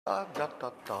Da, da,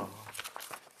 da, da.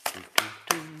 Do, do,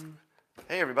 do.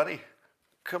 Hey, everybody,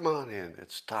 come on in.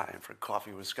 It's time for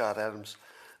Coffee with Scott Adams,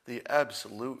 the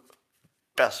absolute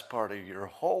best part of your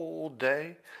whole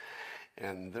day,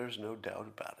 and there's no doubt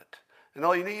about it. And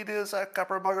all you need is a cup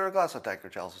or a mug or a glass, a tank or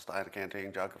chalice, a stein, a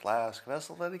canteen, jug, a flask, a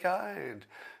vessel of any kind.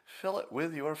 Fill it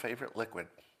with your favorite liquid.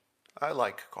 I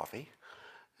like coffee.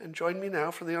 And join me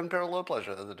now for the unparalleled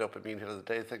pleasure that the dopamine hit of the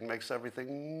day thing makes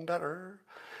everything better.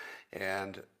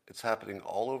 And it's happening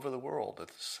all over the world at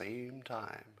the same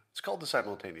time. It's called the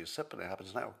simultaneous sip, and it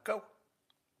happens now. Go.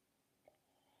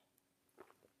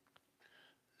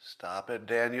 Stop it,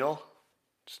 Daniel.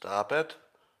 Stop it.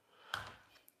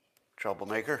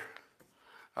 Troublemaker.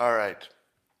 All right.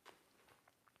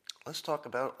 Let's talk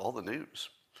about all the news.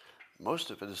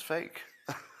 Most of it is fake.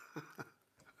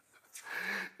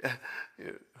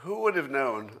 Who would have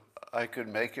known I could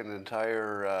make an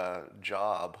entire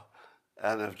job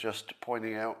out of just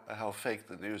pointing out how fake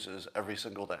the news is every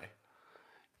single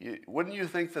day? Wouldn't you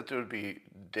think that there would be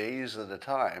days at a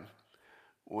time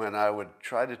when I would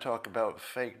try to talk about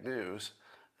fake news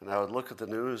and I would look at the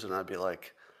news and I'd be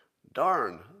like,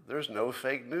 darn, there's no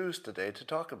fake news today to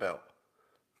talk about.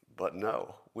 But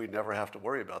no, we never have to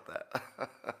worry about that.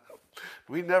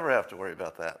 We never have to worry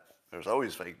about that. There's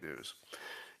always fake news.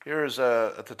 Here's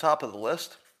at the top of the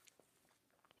list.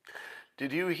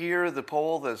 Did you hear the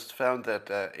poll that's found that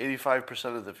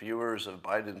 85% of the viewers of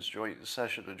Biden's joint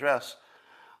session address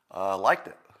liked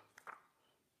it?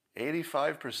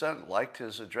 85% liked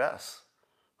his address.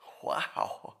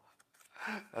 Wow.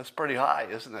 That's pretty high,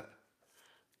 isn't it?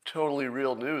 Totally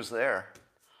real news there,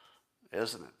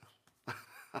 isn't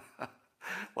it?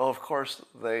 Well, of course,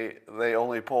 they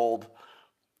only polled,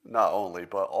 not only,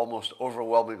 but almost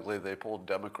overwhelmingly, they polled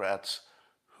Democrats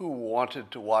who wanted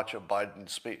to watch a Biden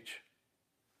speech.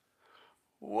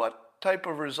 What type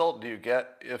of result do you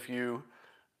get if you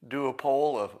do a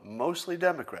poll of mostly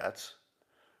Democrats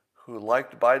who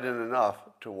liked Biden enough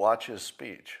to watch his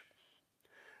speech?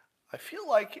 I feel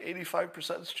like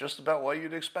 85% is just about what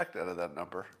you'd expect out of that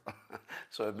number.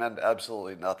 So it meant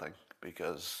absolutely nothing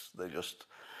because they just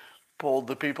polled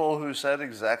the people who said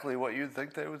exactly what you'd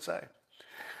think they would say.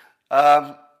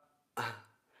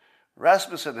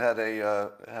 Rasmussen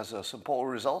has some poll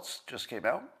results just came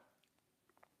out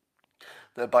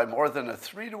that by more than a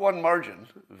 3-to-1 margin,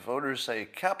 voters say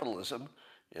capitalism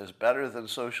is better than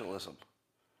socialism.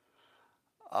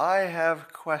 I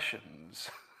have questions.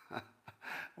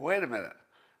 Wait a minute.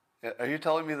 Are you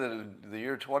telling me that in the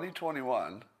year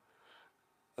 2021,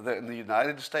 that in the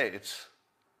United States,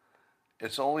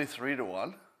 it's only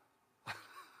 3-to-1?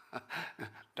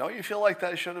 Don't you feel like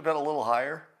that should have been a little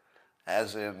higher?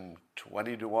 As in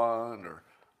 20-to-1 or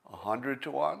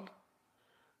 100-to-1?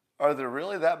 Are there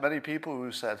really that many people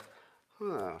who said,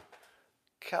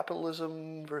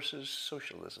 capitalism versus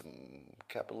socialism,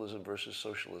 capitalism versus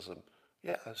socialism?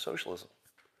 Yeah, socialism.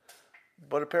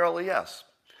 But apparently, yes.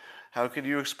 How can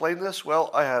you explain this?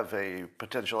 Well, I have a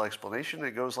potential explanation.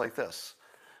 It goes like this.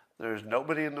 There's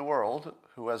nobody in the world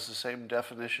who has the same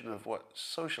definition of what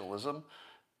socialism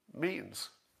means.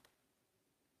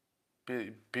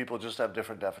 People just have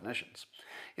different definitions.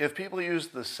 If people use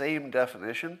the same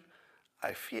definition,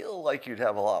 I feel like you'd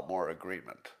have a lot more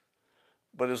agreement.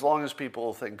 But as long as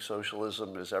people think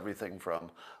socialism is everything from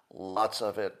lots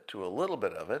of it to a little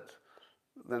bit of it,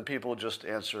 then people just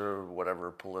answer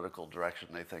whatever political direction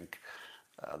they think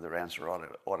their answer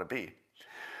ought to be.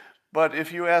 But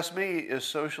if you ask me, is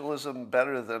socialism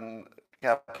better than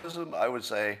capitalism? I would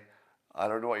say, I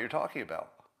don't know what you're talking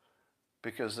about,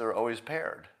 because they're always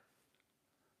paired.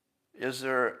 Is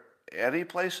there any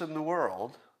place in the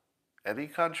world, any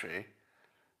country,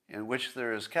 in which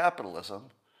there is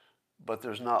capitalism, but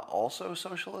there's not also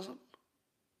socialism?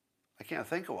 I can't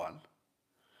think of one.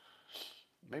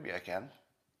 Maybe I can.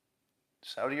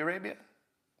 Saudi Arabia?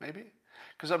 Maybe?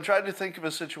 Because I'm trying to think of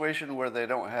a situation where they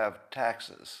don't have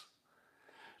taxes.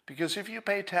 Because if you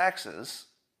pay taxes,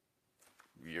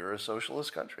 you're a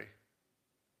socialist country.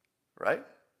 Right?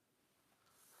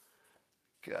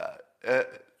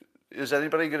 Is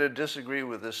anybody going to disagree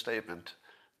with this statement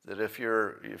that if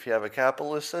you have a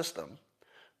capitalist system,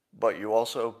 but you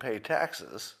also pay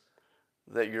taxes,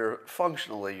 that you're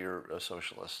a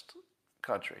socialist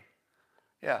country?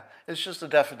 Yeah, it's just a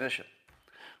definition.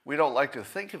 We don't like to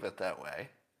think of it that way,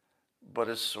 but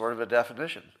it's sort of a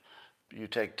definition. You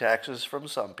take taxes from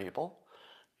some people,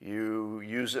 you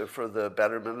use it for the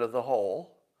betterment of the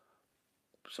whole,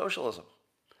 socialism.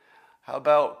 How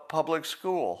about public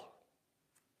school?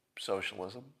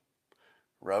 Socialism.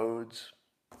 Roads,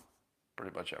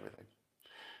 pretty much everything.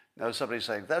 Now somebody's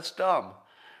saying, that's dumb.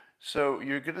 So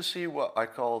you're going to see what I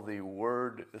call the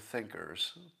word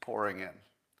thinkers pouring in.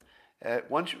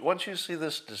 Once you see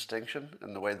this distinction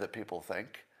in the way that people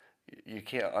think, you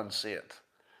can't unsee it.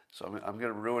 So I'm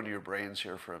going to ruin your brains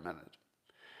here for a minute.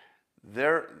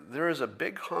 There is a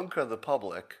big hunk of the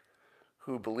public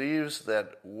who believes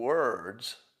that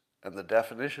words and the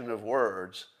definition of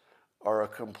words are a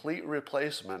complete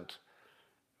replacement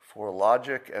for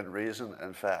logic and reason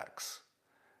and facts.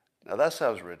 Now that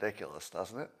sounds ridiculous,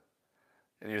 doesn't it?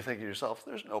 And you're thinking to yourself,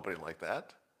 there's nobody like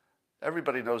that.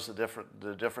 Everybody knows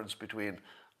the difference between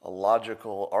a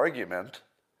logical argument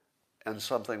and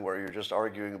something where you're just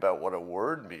arguing about what a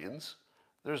word means.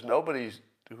 There's nobody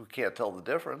who can't tell the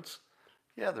difference.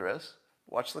 Yeah, there is.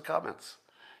 Watch the comments.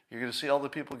 You're going to see all the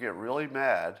people get really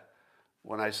mad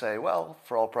when I say, well,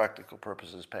 for all practical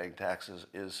purposes, paying taxes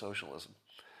is socialism.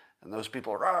 And those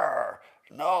people are,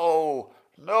 no,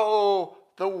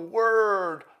 the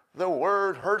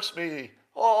word hurts me.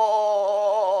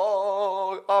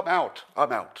 Oh, I'm out.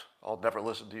 I'll never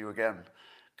listen to you again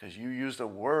because you used a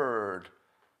word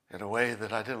in a way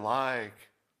that I didn't like.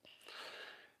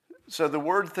 So the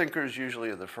word thinkers usually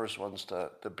are the first ones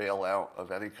to bail out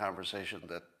of any conversation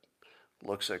that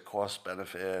looks at cost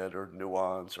benefit or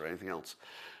nuance or anything else.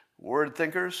 Word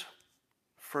thinkers,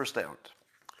 first out.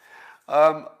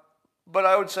 But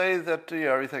I would say that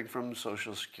everything from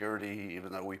Social Security,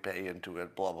 even though we pay into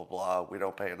it, blah, blah, blah, we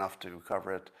don't pay enough to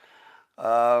cover it.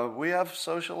 We have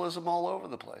socialism all over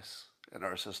the place in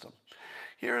our system.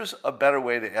 Here's a better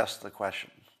way to ask the question.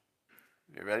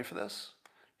 You ready for this?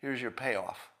 Here's your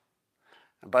payoff.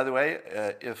 And by the way,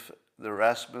 if the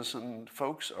Rasmussen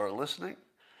folks are listening,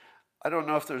 I don't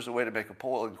know if there's a way to make a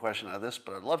polling question out of this,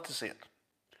 but I'd love to see it.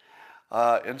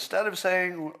 Instead of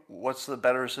saying what's the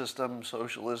better system,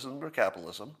 socialism or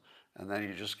capitalism, and then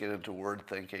you just get into word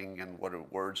thinking and what do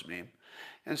words mean,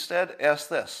 instead ask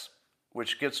this,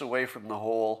 which gets away from the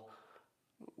whole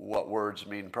what words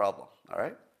mean problem. All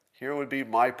right? Here would be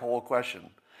my poll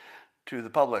question to the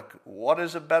public. What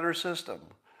is a better system?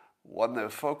 One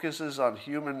that focuses on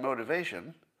human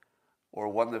motivation or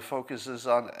one that focuses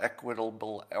on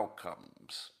equitable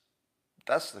outcomes?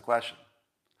 That's the question.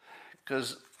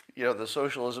 Because the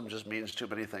socialism just means too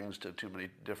many things to too many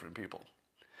different people.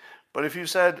 But if you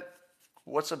said,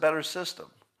 what's a better system?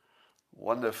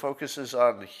 One that focuses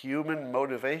on human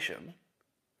motivation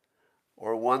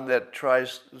or one that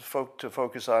tries to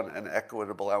focus on an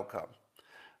equitable outcome?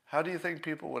 How do you think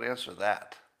people would answer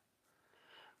that?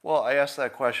 Well, I asked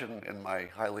that question in my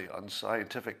highly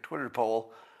unscientific Twitter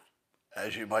poll.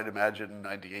 As you might imagine,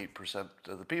 98%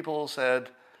 of the people said,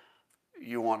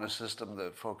 you want a system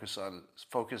that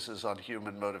focuses on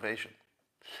human motivation.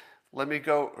 Let me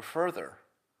go further.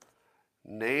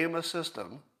 Name a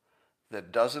system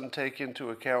that doesn't take into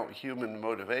account human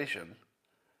motivation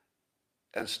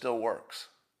and still works.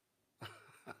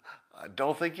 I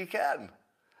don't think you can.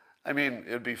 I mean,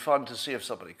 it'd be fun to see if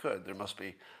somebody could. There must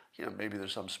be, maybe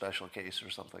there's some special case or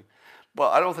something.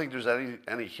 But I don't think there's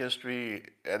any history,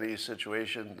 any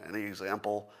situation, any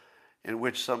example in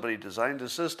which somebody designed a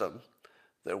system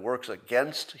that works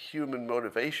against human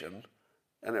motivation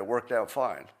and it worked out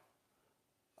fine.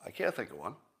 I can't think of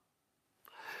one.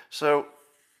 So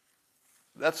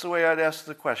that's the way I'd ask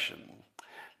the question.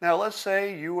 Now, let's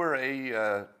say you were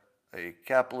a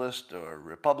capitalist or a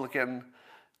Republican.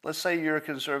 Let's say you're a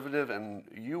conservative and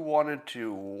you wanted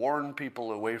to warn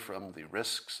people away from the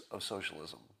risks of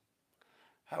socialism.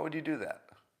 How would you do that?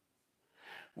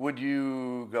 Would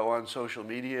you go on social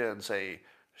media and say,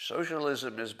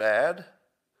 socialism is bad?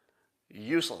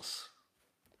 Useless.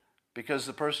 Because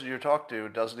the person you're talking to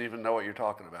doesn't even know what you're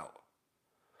talking about.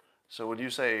 So when you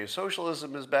say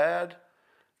socialism is bad,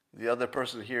 the other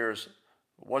person hears,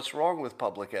 what's wrong with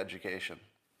public education?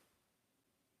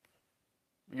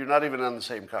 You're not even on the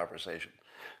same conversation.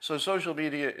 So social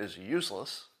media is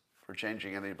useless for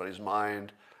changing anybody's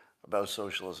mind about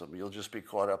socialism. You'll just be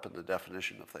caught up in the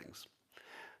definition of things.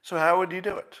 So how would you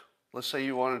do it? Let's say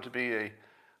you wanted to be a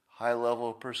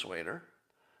high-level persuader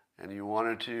and you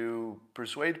wanted to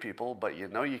persuade people, but you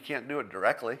can't do it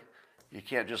directly. You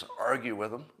can't just argue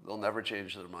with them. They'll never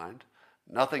change their mind.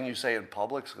 Nothing you say in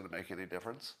public is going to make any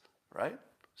difference, right?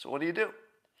 So what do?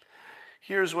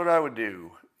 Here's what I would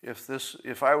do.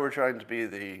 If I were trying to be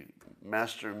the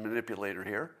master manipulator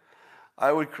here,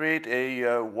 I would create a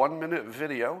 1-minute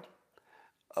video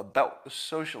about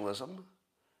socialism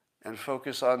and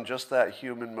focus on just that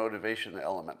human motivation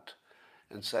element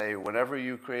and say, whenever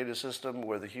you create a system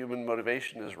where the human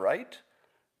motivation is right,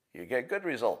 you get good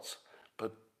results.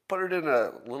 But put it in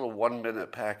a little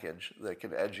 1-minute package that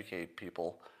can educate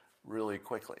people really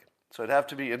quickly. So it'd have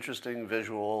to be interesting,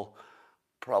 visual,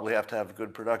 probably have to have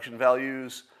good production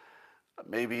values,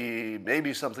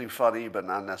 maybe something funny, but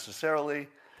not necessarily.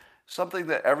 Something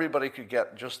that everybody could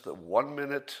get just the 1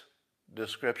 minute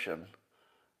description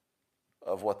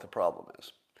of what the problem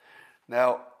is.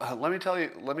 Now, let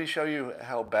me show you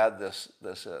how bad this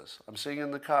is. I'm seeing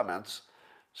in the comments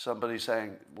somebody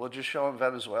saying, well, just show them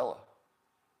Venezuela.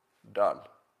 Done,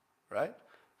 right?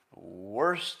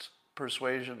 Worst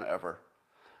persuasion ever.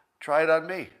 Try it on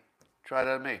me. Try it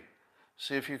on me.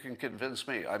 See if you can convince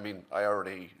me. I mean,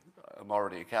 I'm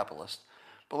already a capitalist.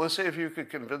 But let's see if you could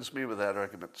convince me with that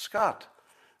argument. Scott,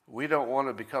 we don't want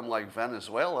to become like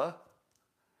Venezuela.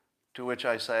 To which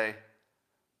I say,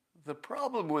 the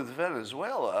problem with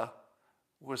Venezuela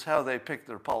was how they picked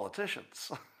their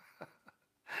politicians,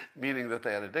 meaning that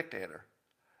they had a dictator.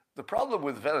 The problem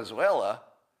with Venezuela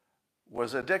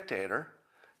was a dictator,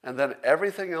 and then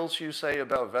everything else you say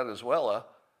about Venezuela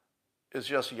is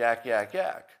just yak, yak,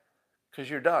 yak, because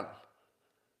you're done.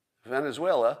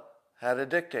 Venezuela had a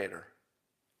dictator.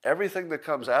 Everything that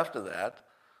comes after that,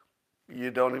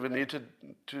 you don't even need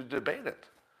to debate it.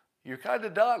 You're kind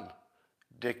of done.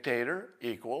 Dictator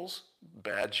equals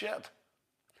bad shit.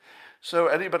 So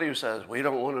anybody who says, we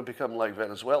don't want to become like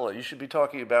Venezuela, you should be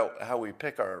talking about how we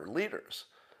pick our leaders.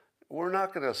 We're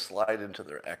not going to slide into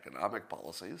their economic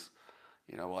policies,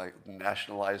 like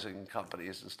nationalizing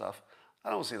companies and stuff.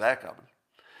 I don't see that coming.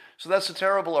 So that's a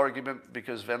terrible argument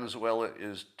because Venezuela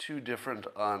is too different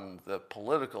on the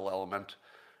political element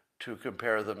to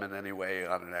compare them in any way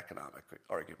on an economic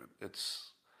argument.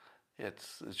 It's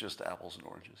just apples and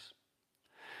oranges.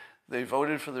 They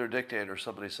voted for their dictator,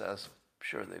 somebody says.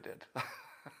 Sure they did.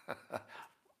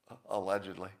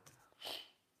 Allegedly.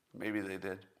 Maybe they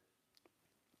did.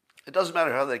 It doesn't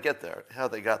matter how they got there.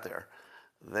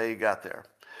 They got there.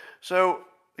 So,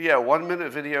 1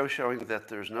 minute video showing that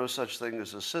there's no such thing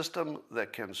as a system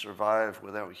that can survive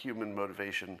without human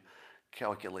motivation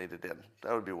calculated in.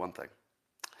 That would be one thing.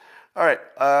 All right.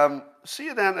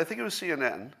 CNN, I think it was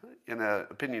CNN, in an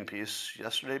opinion piece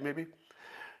yesterday maybe,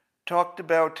 talked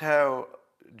about how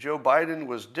Joe Biden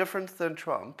was different than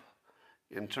Trump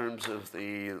in terms of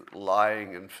the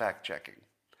lying and fact-checking.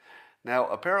 Now,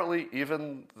 apparently,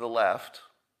 even the left,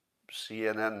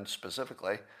 CNN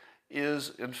specifically,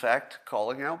 is in fact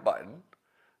calling out Biden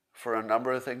for a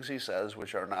number of things he says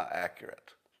which are not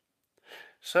accurate.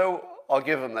 So I'll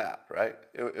give them that, right?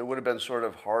 It would have been sort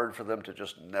of hard for them to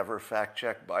just never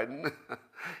fact-check Biden.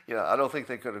 I don't think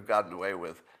they could have gotten away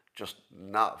with just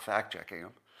not fact-checking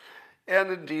him.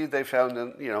 And indeed, they found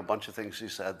a bunch of things he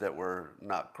said that were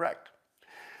not correct.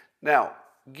 Now,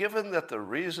 given that the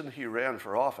reason he ran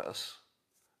for office,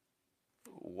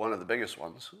 one of the biggest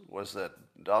ones, was that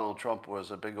Donald Trump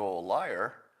was a big old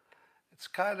liar, it's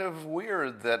kind of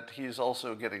weird that he's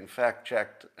also getting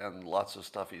fact-checked and lots of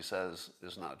stuff he says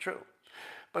is not true.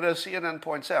 But as CNN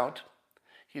points out,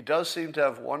 he does seem to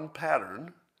have one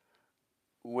pattern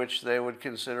which they would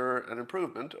consider an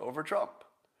improvement over Trump,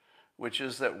 which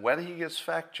is that when he gets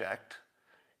fact-checked,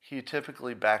 he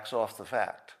typically backs off the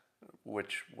fact,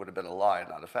 which would have been a lie,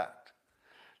 not a fact.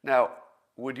 Now,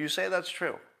 would you say that's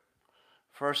true?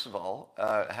 First of all,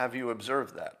 have you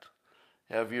observed that?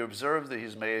 Have you observed that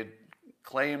he's made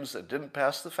claims that didn't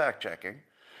pass the fact-checking,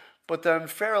 but then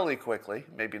fairly quickly,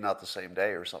 maybe not the same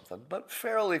day or something, but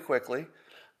fairly quickly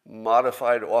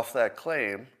modified off that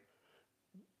claim?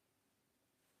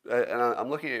 And I'm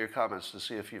looking at your comments to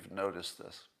see if you've noticed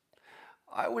this.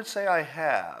 I would say I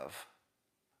have,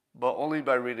 but only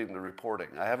by reading the reporting.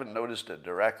 I haven't noticed it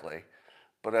directly,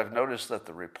 but I've noticed that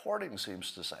the reporting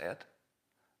seems to say it.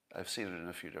 I've seen it in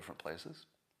a few different places.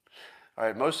 All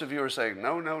right, most of you are saying,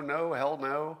 no, no, no, hell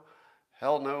no,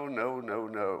 hell no, no, no,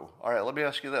 no. All right, let me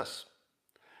ask you this.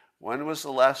 When was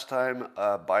the last time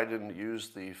Biden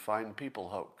used the Fine People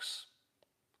hoax?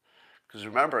 Because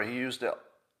remember, he used it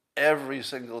every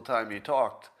single time he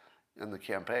talked in the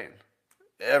campaign.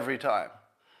 Every time.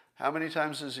 How many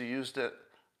times has he used it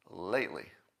lately?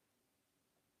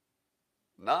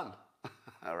 None.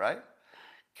 All right?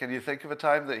 Can you think of a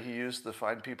time that he used the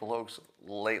Fine People hoax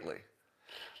lately?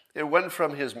 It went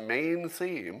from his main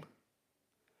theme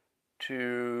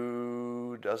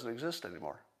to doesn't exist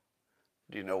anymore.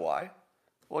 Do you know why?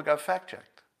 Well, it got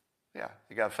fact-checked. Yeah,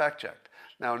 it got fact-checked.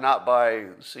 Now, not by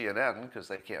CNN, because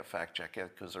they can't fact-check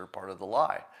it because they're part of the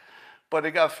lie. But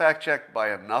it got fact-checked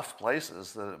by enough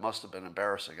places that it must have been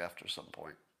embarrassing after some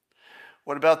point.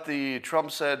 What about the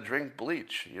Trump said drink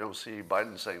bleach? You don't see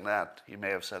Biden saying that. He may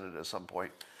have said it at some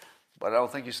point, but I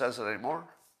don't think he says it anymore.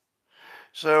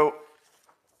 So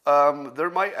there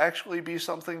might actually be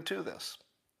something to this.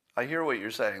 I hear what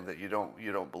you're saying, that you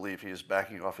don't believe he's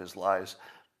backing off his lies,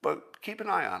 but keep an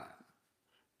eye on it.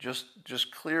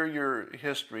 Just clear your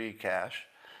history cache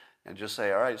and just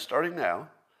say, all right, starting now,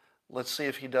 let's see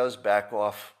if he does back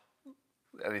off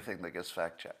anything that gets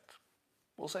fact-checked.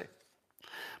 We'll see.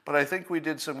 But I think we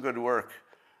did some good work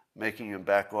making him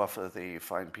back off of the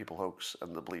Fine People hoax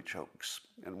and the bleach hoax.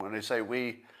 And when I say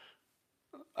we,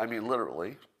 I mean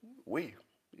literally we,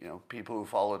 people who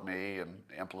followed me and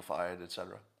amplified,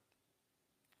 etc.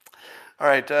 All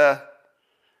right,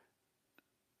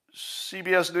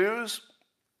 CBS News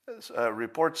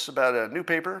reports about a new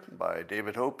paper by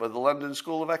David Hope of the London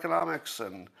School of Economics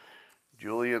and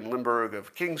Julian Limburg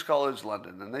of King's College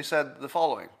London, and they said the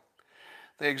following.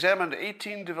 They examined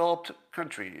 18 developed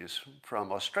countries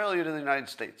from Australia to the United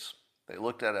States. They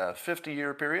looked at a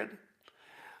 50-year period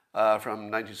from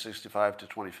 1965 to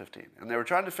 2015, and they were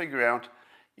trying to figure out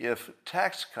if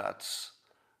tax cuts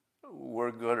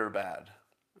were good or bad,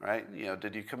 right?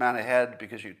 Did you come out ahead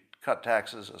because you cut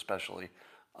taxes, especially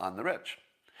on the rich?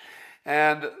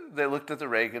 And they looked at the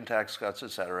Reagan tax cuts,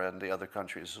 et cetera, and the other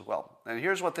countries as well. And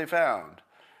here's what they found.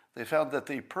 They found that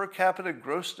the per capita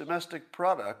gross domestic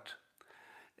product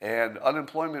and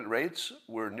unemployment rates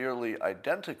were nearly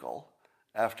identical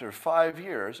after 5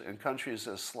 years in countries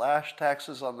that slashed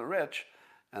taxes on the rich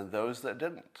and those that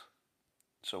didn't.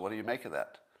 So what do you make of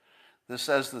that? This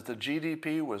says that the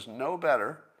GDP was no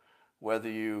better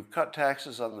whether you cut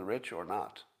taxes on the rich or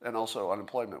not. And also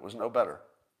unemployment was no better.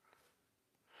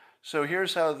 So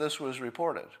here's how this was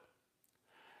reported.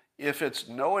 If it's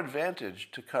no advantage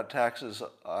to cut taxes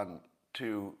on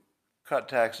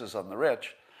the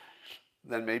rich,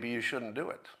 then maybe you shouldn't do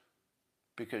it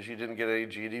because you didn't get any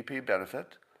GDP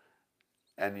benefit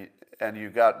and you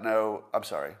got no, I'm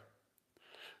sorry,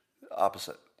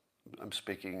 opposite. I'm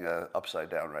speaking upside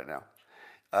down right now.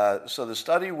 So the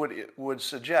study would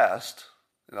suggest,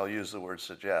 and I'll use the word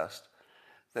suggest,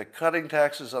 that cutting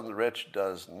taxes on the rich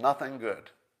does nothing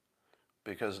good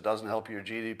because it doesn't help your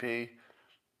GDP,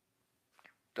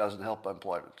 doesn't help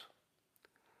employment.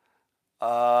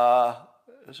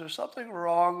 Is there something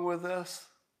wrong with this?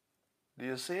 Do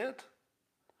you see it?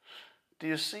 Do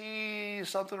you see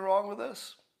something wrong with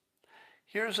this?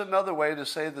 Here's another way to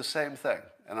say the same thing,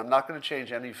 and I'm not going to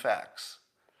change any facts.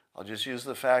 I'll just use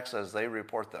the facts as they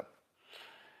report them.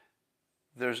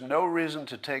 There's no reason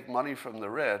to take money from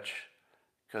the rich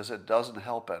because it doesn't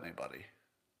help anybody.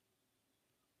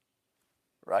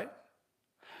 Right?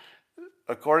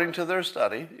 According to their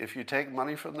study, if you take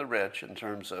money from the rich in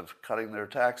terms of cutting their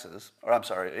taxes,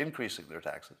 increasing their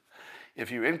taxes,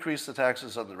 if you increase the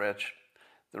taxes on the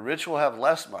rich will have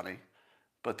less money,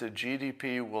 but the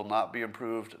GDP will not be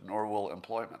improved, nor will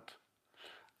employment.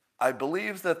 I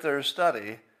believe that their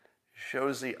study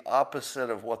shows the opposite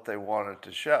of what they wanted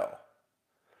to show,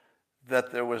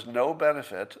 that there was no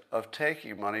benefit of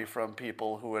taking money from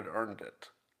people who had earned it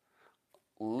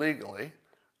legally,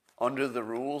 under the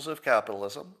rules of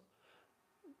capitalism,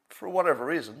 for whatever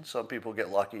reason. Some people get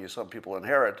lucky, some people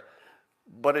inherit,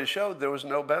 but it showed there was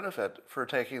no benefit for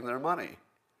taking their money.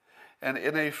 And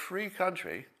in a free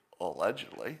country,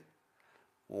 allegedly,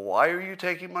 why are you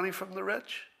taking money from the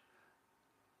rich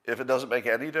if it doesn't make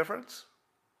any difference?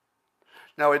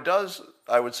 Now it does,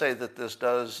 I would say that this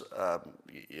does,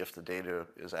 if the data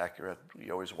is accurate,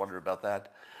 you always wonder about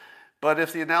that. But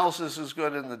if the analysis is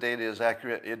good and the data is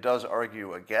accurate, it does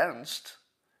argue against,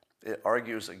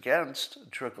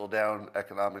 trickle-down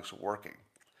economics working.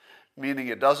 Meaning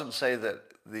it doesn't say that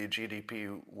the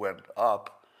GDP went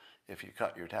up if you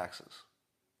cut your taxes.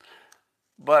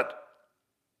 But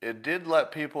it did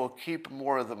let people keep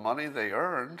more of the money they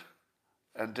earned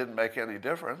and didn't make any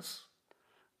difference.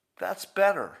 That's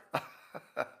better.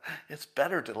 It's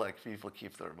better to let people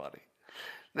keep their money.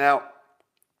 Now,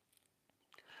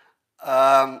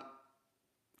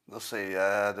 let's see.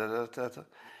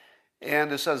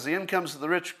 And it says the incomes of the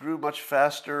rich grew much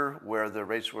faster where the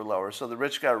rates were lower. So the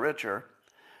rich got richer.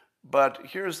 But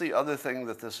here's the other thing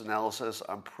that this analysis,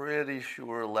 I'm pretty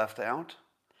sure, left out,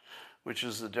 which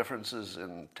is the differences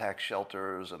in tax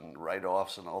shelters and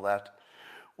write-offs and all that.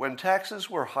 When taxes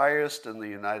were highest in the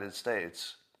United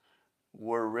States,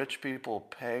 were rich people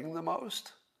paying the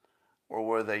most? Or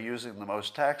were they using the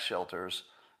most tax shelters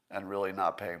and really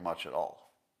not paying much at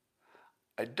all?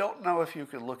 I don't know if you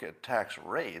can look at tax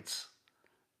rates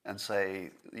and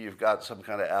say you've got some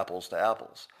kind of apples to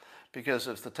apples. Because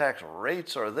if the tax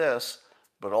rates are this,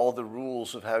 but all the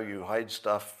rules of how you hide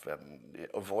stuff and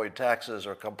avoid taxes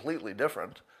are completely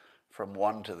different from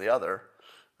one to the other,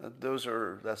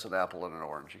 that's an apple and an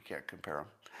orange. You can't compare them.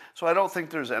 So I don't think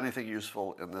there's anything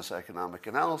useful in this economic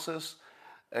analysis,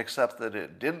 except that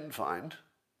it didn't find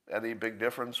any big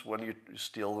difference when you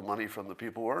steal the money from the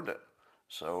people who earned it.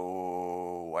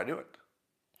 So why do it?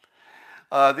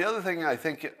 The other thing I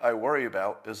think I worry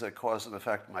about is that cause and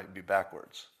effect might be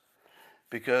backwards.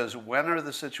 Because when are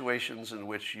the situations in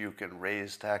which you can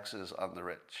raise taxes on the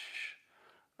rich?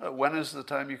 When is the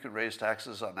time you can raise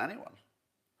taxes on anyone?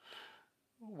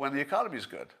 When the economy's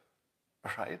good,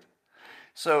 right?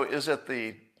 So is it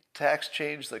the tax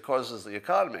change that causes the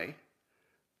economy,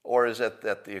 or is it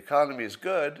that the economy is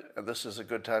good and this is a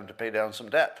good time to pay down some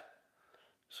debt?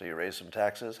 So you raise some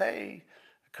taxes, hey,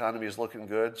 economy is looking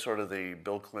good, sort of the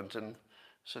Bill Clinton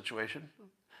situation.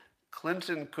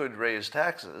 Clinton could raise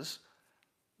taxes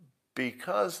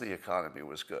because the economy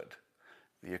was good.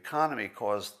 The economy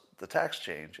caused the tax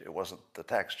change. It wasn't the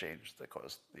tax change that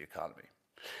caused the economy.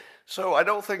 So I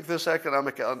don't think this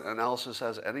economic analysis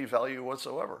has any value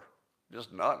whatsoever,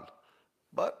 just none.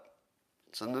 But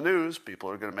it's in the news. People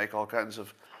are going to make all kinds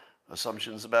of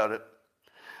assumptions about it.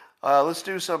 Let's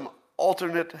do some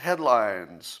alternate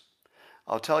headlines.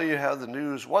 I'll tell you how the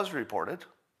news was reported,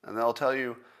 and then I'll tell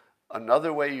you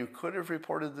another way you could have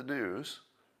reported the news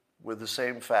with the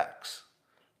same facts.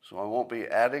 So I won't be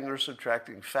adding or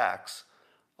subtracting facts.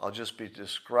 I'll just be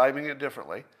describing it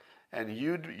differently, and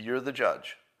you're the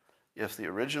judge if the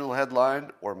original headline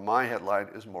or my headline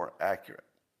is more accurate.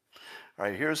 All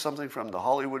right, here's something from the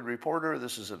Hollywood Reporter.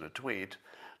 This is in a tweet,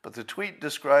 but the tweet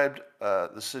described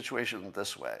the situation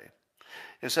this way.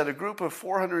 It said a group of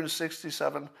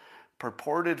 467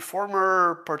 purported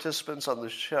former participants on the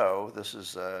show, this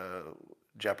is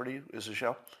Jeopardy is the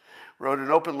show, wrote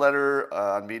an open letter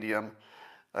on Medium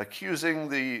accusing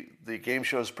the game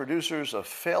show's producers of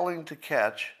failing to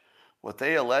catch what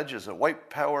they allege is a white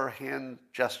power hand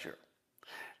gesture.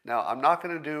 Now, I'm not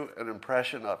going to do an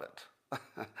impression of it,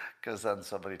 because then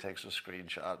somebody takes a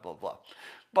screenshot, blah, blah.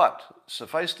 But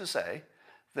suffice to say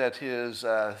that his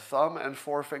thumb and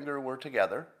forefinger were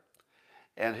together,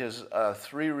 and his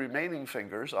three remaining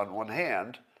fingers on one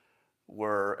hand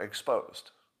were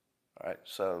exposed. All right,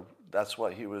 so that's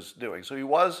what he was doing. So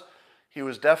he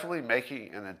was definitely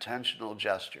making an intentional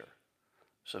gesture.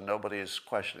 So nobody is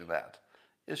questioning that.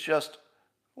 It's just,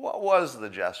 what was the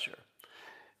gesture?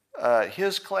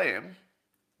 His claim,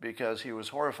 because he was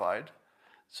horrified,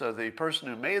 so the person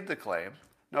who made the claim,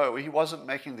 no, he wasn't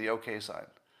making the okay sign.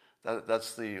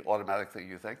 That's the automatic thing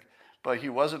you think. But he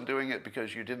wasn't doing it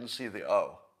because you didn't see the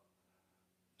O.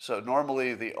 So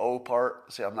normally the O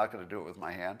part, see, I'm not going to do it with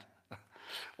my hand.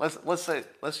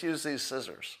 Let's use these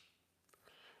scissors.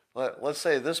 Let's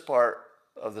say this part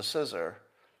of the scissor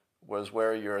was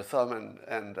where your thumb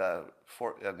and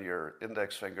your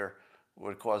index finger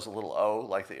would cause a little O,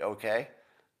 like the OK.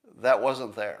 That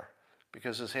wasn't there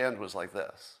because his hand was like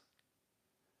this.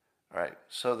 All right,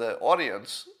 so the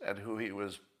audience and who he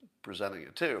was presenting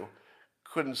it to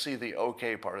couldn't see the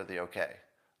OK part of the OK.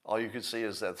 All you could see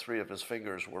is that three of his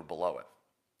fingers were below it.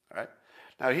 All right.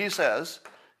 Now he says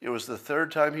it was the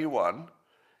third time he won,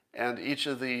 and each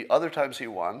of the other times he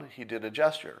won, he did a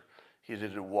gesture. He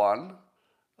did a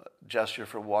gesture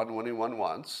for one when he won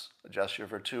once, a gesture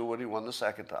for two when he won the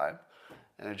second time,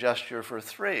 and a gesture for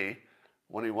three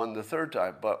when he won the third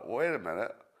time. But wait a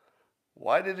minute,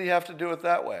 why did he have to do it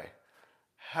that way?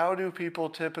 How do people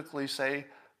typically say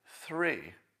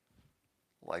three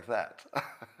like that,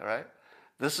 right?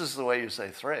 This is the way you say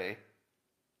three,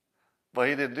 but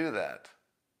he didn't do that.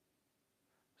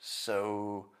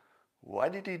 So why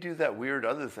did he do that weird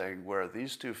other thing where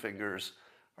these two fingers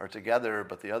are together,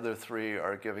 but the other three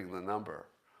are giving the number?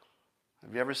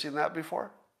 Have you ever seen that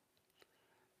before?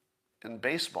 In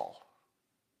baseball.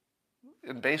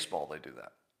 In baseball, they do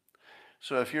that.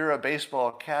 So if you're a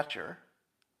baseball catcher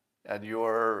and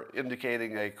you're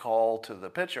indicating a call to the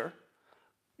pitcher,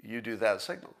 you do that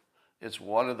signal. It's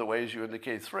one of the ways you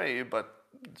indicate three, but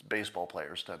baseball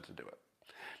players tend to do it.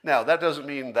 Now, that doesn't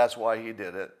mean that's why he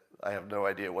did it. I have no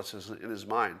idea what's in his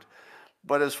mind.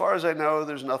 But as far as I know,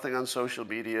 there's nothing on social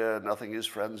media, nothing his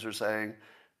friends are saying,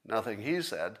 nothing he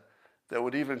said that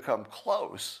would even come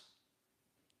close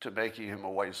to making him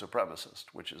a white supremacist,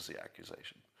 which is the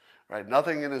accusation. Right?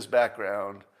 Nothing in his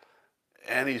background,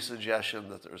 any suggestion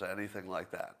that there's anything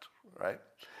like that. Right?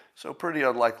 So pretty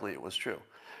unlikely it was true.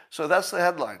 So that's the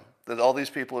headline, that all these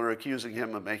people are accusing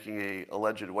him of making an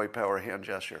alleged white power hand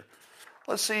gesture.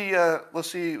 Let's see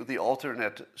the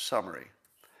alternate summary.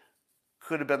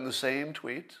 Could have been the same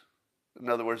tweet. In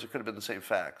other words, it could have been the same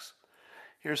facts.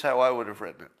 Here's how I would have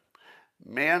written it.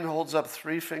 Man holds up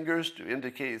three fingers to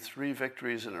indicate three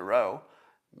victories in a row.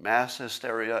 Mass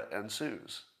hysteria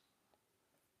ensues.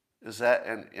 Is that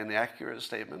an inaccurate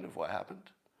statement of what happened?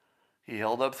 He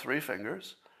held up three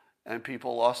fingers and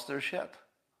people lost their shit.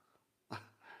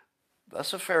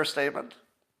 That's a fair statement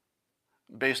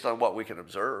based on what we can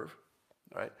observe.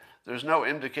 right? There's no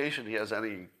indication he has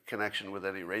any connection with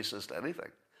any racist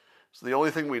anything. So the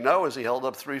only thing we know is he held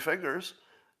up 3 fingers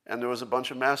and there was a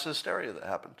bunch of mass hysteria that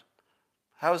happened.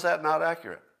 How is that not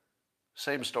accurate?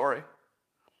 Same story.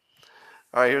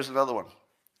 All right, here's another one.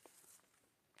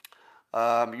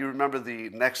 You remember the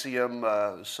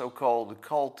NXIVM so-called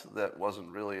cult that wasn't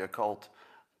really a cult,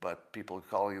 but people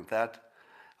calling it that.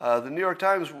 The New York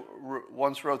Times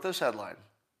once wrote this headline,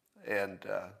 and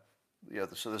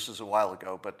so this is a while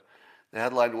ago, but the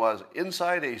headline was,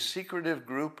 "Inside a secretive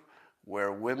group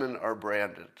where women are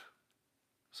branded."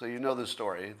 So you know the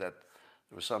story, that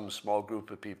there was some small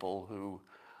group of people who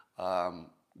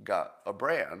got a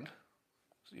brand,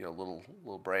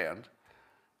 little brand,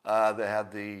 that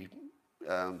had the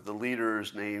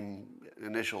leader's name,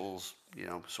 initials,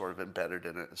 sort of embedded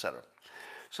in it, etc.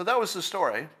 So that was the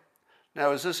story.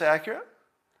 Now, is this accurate?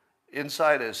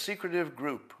 Inside a secretive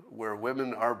group where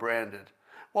women are branded.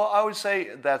 Well, I would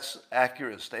say that's an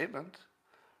accurate statement.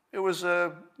 It was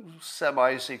a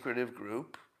semi-secretive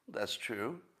group, that's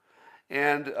true,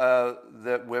 and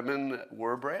that women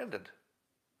were branded.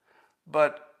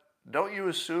 But don't you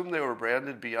assume they were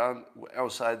branded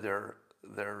outside their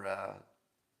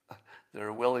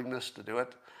willingness to do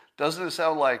it? Doesn't it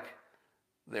sound like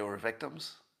they were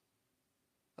victims?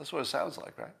 That's what it sounds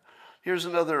like, right? Here's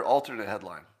another alternate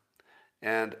headline.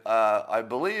 And I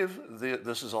believe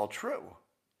this is all true.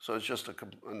 So it's just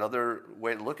another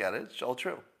way to look at it. It's all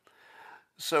true.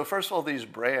 So first of all, these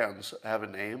brands have a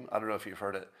name. I don't know if you've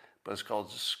heard it, but it's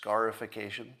called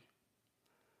scarification.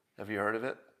 Have you heard of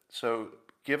it? So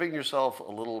giving yourself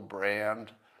a little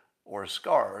brand or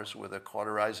scars with a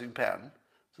cauterizing pen.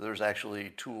 So there's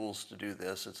actually tools to do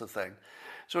this. It's a thing.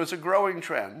 So it's a growing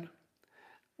trend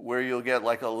where you'll get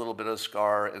like a little bit of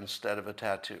scar instead of a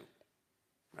tattoo,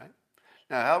 right?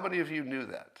 Now, how many of you knew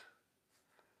that?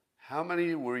 How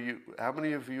many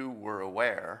of you were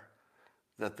aware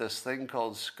that this thing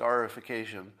called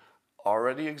scarification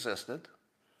already existed?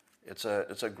 It's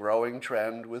a growing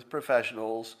trend with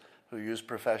professionals who use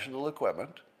professional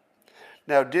equipment.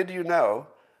 Now, did you know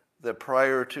that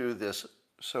prior to this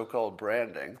so-called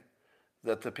branding,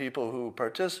 that the people who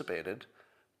participated,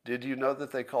 did you know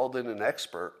that they called in an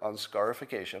expert on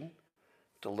scarification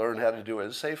to learn how to do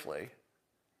it safely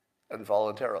and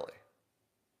voluntarily?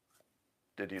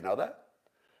 Did you know that?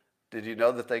 Did you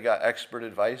know that they got expert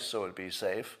advice so it'd be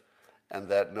safe and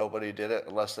that nobody did it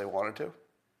unless they wanted to?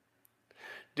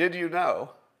 Did you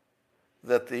know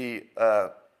that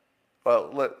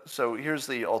so here's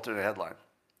the alternate headline.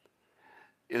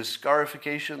 Is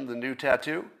scarification the new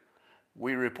tattoo?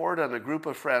 We report on a group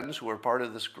of friends who are part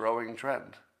of this growing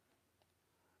trend.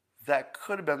 That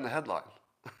could have been the headline,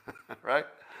 right?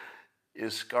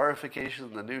 Is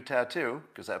scarification the new tattoo?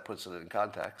 Because that puts it in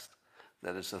context,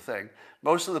 that it's a thing.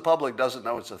 Most of the public doesn't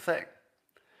know it's a thing.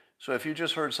 So if you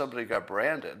just heard somebody got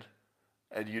branded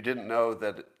and you didn't know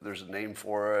that there's a name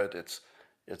for it,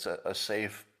 it's a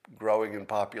safe, growing in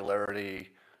popularity,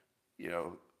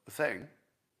 thing,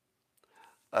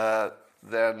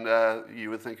 then you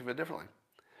would think of it differently.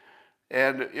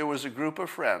 And it was a group of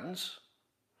friends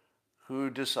who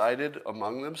decided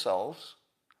among themselves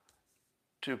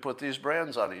to put these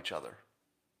brands on each other.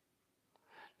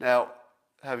 Now,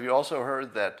 have you also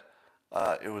heard that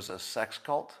it was a sex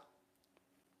cult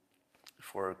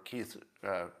for Keith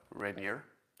Raniere?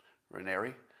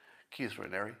 Keith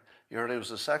Raniere. You heard it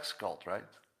was a sex cult, right?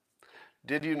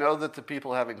 Did you know that the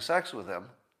people having sex with him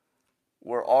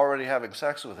were already having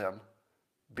sex with him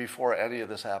before any of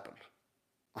this happened?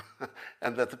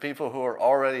 And that the people who are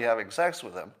already having sex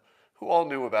with him, who all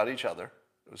knew about each other,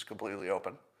 it was completely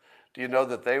open, do you know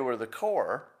that they were the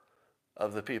core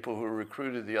of the people who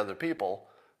recruited the other people,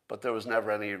 but there was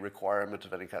never any requirement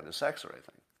of any kind of sex or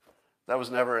anything? That was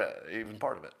never even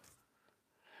part of it.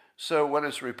 So when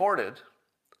it's reported,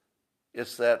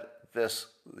 it's that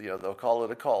they'll call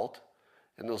it a cult,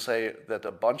 and they'll say that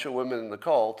a bunch of women in the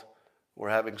cult were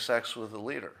having sex with the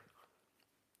leader.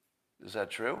 Is that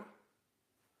true?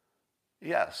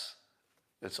 Yes.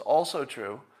 It's also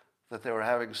true that they were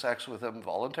having sex with him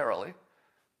voluntarily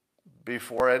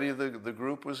before any of the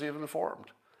group was even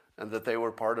formed, and that they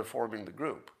were part of forming the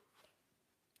group.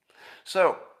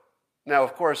 So, now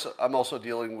of course, I'm also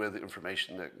dealing with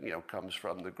information that comes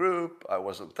from the group. I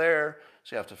wasn't there,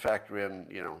 so you have to factor in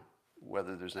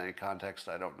whether there's any context.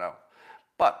 I don't know.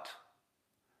 But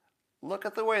look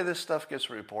at the way this stuff gets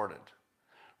reported.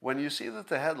 When you see that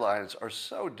the headlines are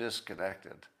so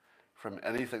disconnected from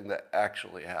anything that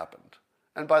actually happened.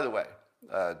 And by the way,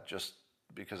 just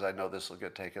because I know this will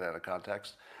get taken out of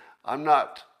context, I'm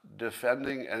not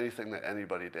defending anything that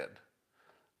anybody did.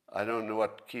 I don't know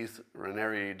what Keith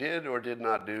Raniere did or did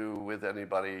not do with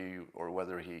anybody, or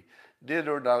whether he did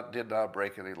or did not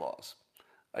break any laws.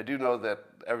 I do know that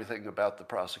everything about the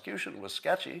prosecution was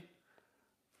sketchy.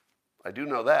 I do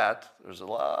know that. There's a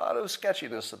lot of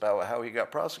sketchiness about how he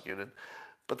got prosecuted,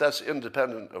 but that's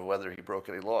independent of whether he broke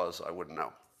any laws. I wouldn't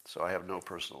know. So I have no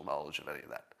personal knowledge of any of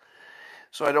that.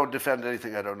 So I don't defend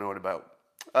anything I don't know about.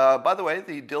 By the way,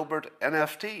 the Dilbert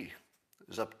NFT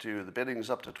the bidding is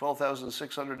up to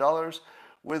 $12,600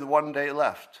 with 1 day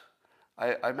left.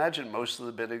 I imagine most of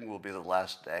the bidding will be the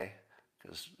last day,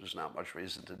 because there's not much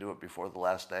reason to do it before the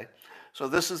last day. So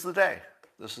this is the day.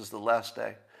 This is the last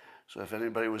day. So if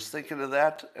anybody was thinking of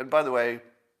that, and by the way,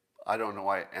 I don't know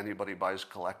why anybody buys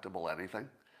collectible anything,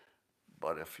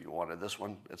 but if you wanted this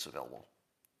one, it's available.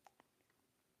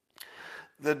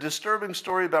 The disturbing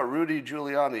story about Rudy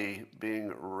Giuliani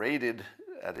being raided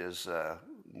at his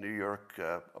New York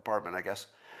apartment, I guess,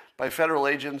 by federal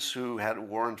agents who had a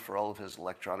warrant for all of his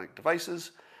electronic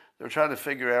devices. They were trying to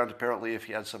figure out, apparently, if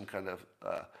he had some kind of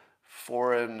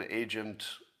foreign agent,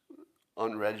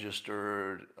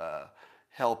 unregistered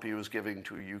help he was giving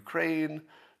to Ukraine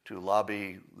to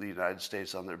lobby the United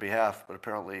States on their behalf. But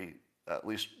apparently, at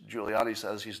least Giuliani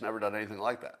says he's never done anything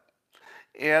like that.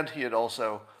 And he had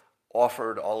also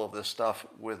offered all of this stuff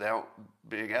without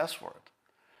being asked for it.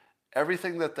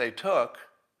 Everything that they took,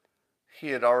 he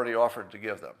had already offered to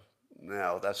give them.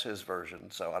 Now, that's his version,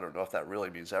 so I don't know if that really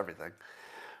means everything.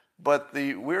 But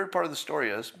the weird part of the story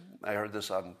is, I heard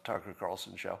this on Tucker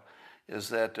Carlson's show, is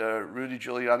that Rudy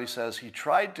Giuliani says he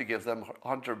tried to give them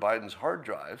Hunter Biden's hard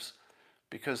drives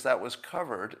because that was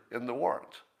covered in the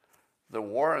warrant. The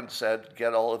warrant said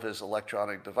get all of his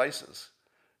electronic devices.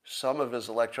 Some of his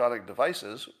electronic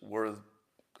devices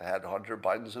had Hunter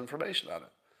Biden's information on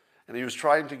it. And he was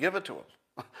trying to give it to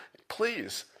him.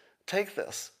 Please, take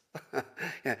this.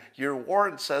 Your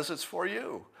warrant says it's for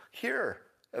you. Here.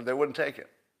 And they wouldn't take it.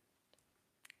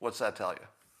 What's that tell you?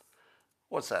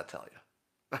 What's that tell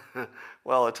you?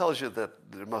 Well, it tells you that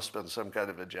there must have been some kind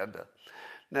of agenda.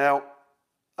 Now,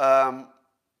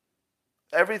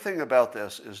 everything about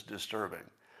this is disturbing.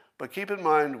 But keep in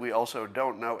mind, we also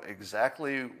don't know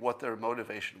exactly what their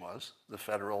motivation was,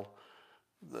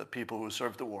 the people who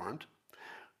served the warrant.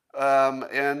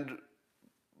 And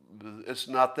it's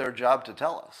not their job to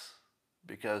tell us,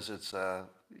 because it's a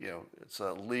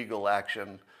legal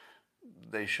action.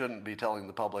 They shouldn't be telling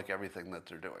the public everything that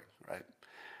they're doing, right?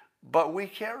 But we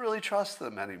can't really trust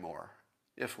them anymore,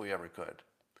 if we ever could.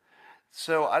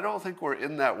 So I don't think we're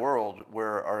in that world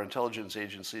where our intelligence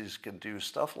agencies can do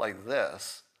stuff like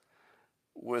this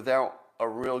without a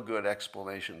real good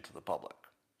explanation to the public.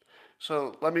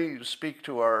 So let me speak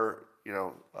to our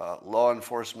law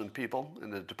enforcement people in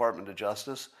the Department of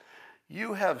Justice.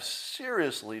 You have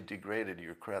seriously degraded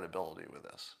your credibility with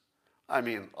this. I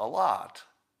mean, a lot.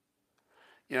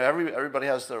 Everybody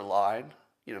has their line.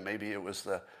 Maybe it was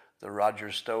the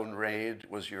Roger Stone raid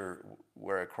was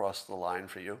where it crossed the line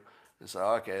for you. And so,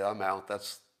 okay, I'm out.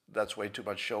 That's way too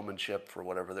much showmanship for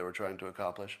whatever they were trying to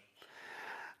accomplish.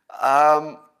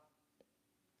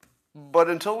 But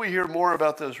until we hear more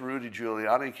about this Rudy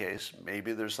Giuliani case,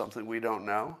 maybe there's something we don't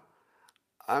know.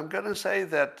 I'm going to say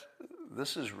that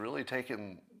this has really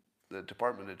taken the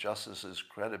Department of Justice's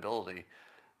credibility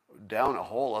down a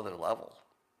whole other level,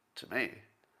 to me.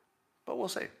 But we'll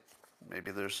see.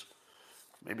 Maybe there's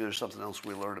something else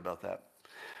we learn about that.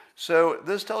 So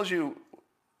this tells you,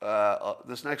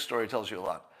 this next story tells you a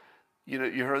lot.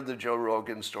 You heard the Joe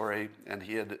Rogan story, and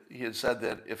he had said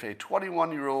that if a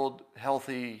 21-year-old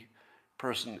healthy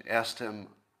person asked him,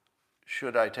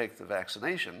 should I take the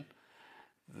vaccination,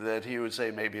 that he would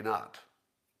say maybe not.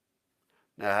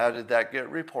 Now, how did that get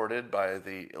reported by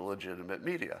the illegitimate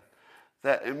media?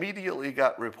 That immediately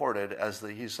got reported as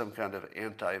he's some kind of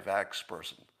anti-vax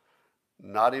person.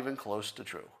 Not even close to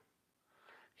true.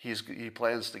 He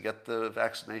plans to get the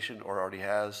vaccination, or already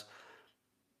has.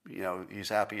 He's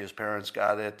happy his parents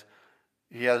got it.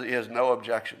 He has no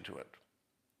objection to it.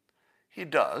 He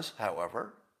does,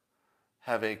 however,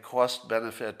 have a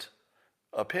cost-benefit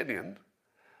opinion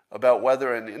about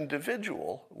whether an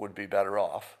individual would be better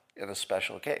off in a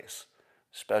special case.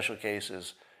 Special case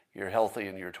is you're healthy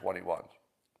and you're 21.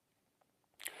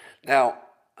 Now,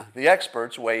 the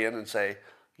experts weigh in and say,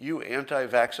 you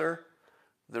anti-vaxxer,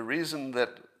 the reason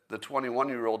that the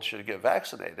 21-year-old should get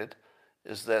vaccinated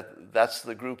is that that's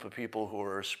the group of people who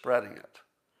are spreading it.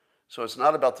 So it's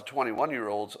not about the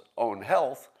 21-year-old's own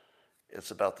health,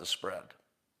 it's about the spread.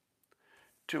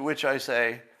 To which I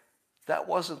say, that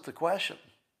wasn't the question.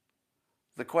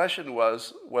 The question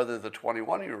was whether the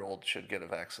 21-year-old should get a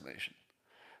vaccination.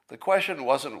 The question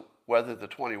wasn't whether the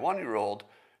 21-year-old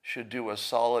should do a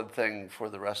solid thing for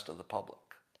the rest of the public.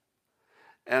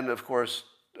 And of course,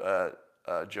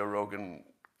 Joe Rogan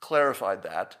clarified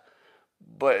that.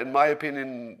 But in my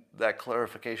opinion, that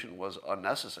clarification was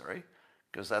unnecessary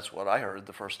because that's what I heard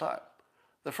the first time.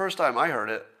 The first time I heard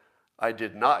it, I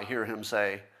did not hear him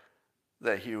say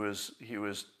that he was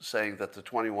saying that the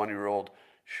 21-year-old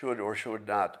should or should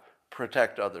not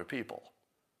protect other people.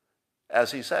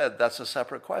 As he said, that's a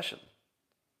separate question.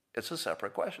 It's a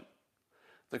separate question.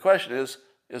 The question is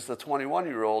the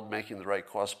 21-year-old making the right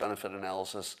cost-benefit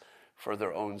analysis for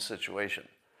their own situation?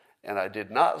 And I did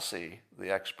not see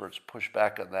the experts push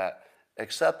back on that,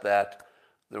 except that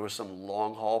there were some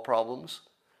long-haul problems.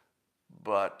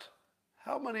 But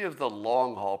how many of the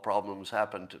long-haul problems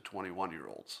happen to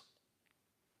 21-year-olds?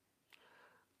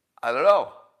 I don't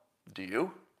know. Do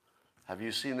you? Have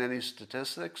you seen any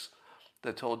statistics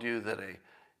that told you that a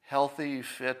healthy,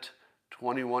 fit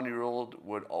 21-year-old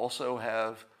would also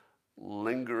have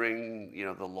lingering,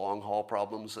 the long-haul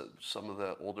problems that some of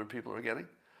the older people are getting?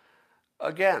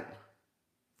 Again,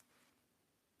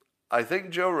 I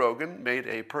think Joe Rogan made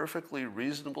a perfectly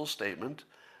reasonable statement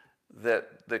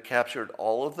that captured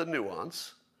all of the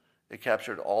nuance. It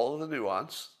captured all of the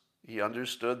nuance. He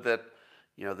understood that,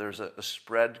 there's a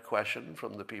spread question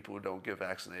from the people who don't get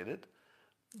vaccinated,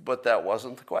 but that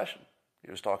wasn't the question.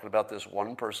 He was talking about this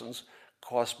one person's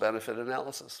cost-benefit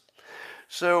analysis.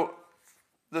 So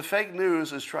the fake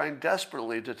news is trying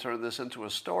desperately to turn this into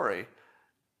a story,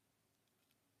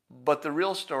 but the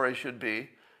real story should be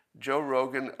Joe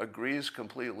Rogan agrees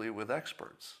completely with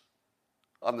experts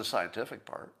on the scientific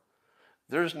part.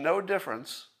 There's no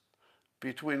difference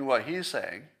between what he's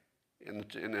saying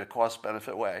in a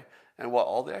cost-benefit way and what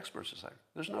all the experts are saying.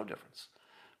 There's no difference.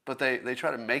 But they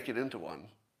try to make it into one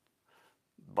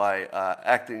by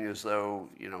acting as though,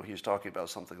 he's talking about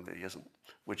something that he isn't,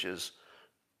 which is,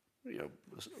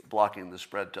 blocking the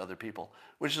spread to other people,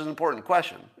 which is an important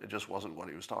question. It just wasn't what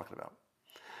he was talking about.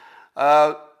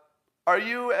 Are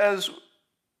you as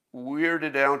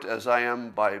weirded out as I am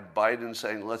by Biden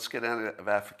saying, let's get out of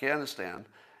Afghanistan,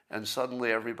 and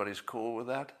suddenly everybody's cool with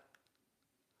that?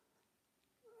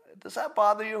 Does that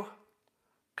bother you?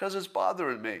 Because it's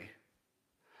bothering me.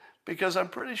 Because I'm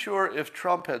pretty sure if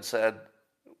Trump had said,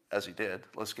 as he did,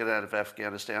 let's get out of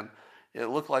Afghanistan, it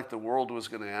looked like the world was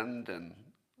going to end and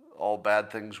all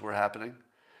bad things were happening.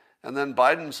 And then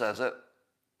Biden says it.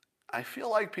 I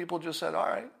feel like people just said, all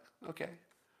right, okay.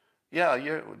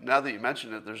 Yeah, now that you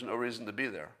mention it, there's no reason to be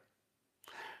there.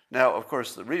 Now, of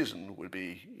course, the reason would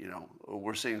be,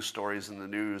 we're seeing stories in the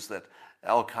news that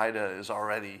Al-Qaeda is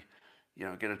already,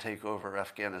 going to take over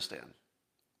Afghanistan.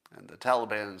 And the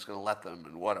Taliban is going to let them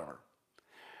and whatever.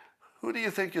 Who do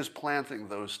you think is planting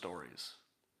those stories?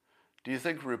 Do you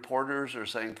think reporters are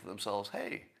saying to themselves,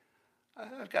 hey,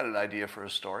 I've got an idea for a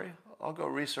story. I'll go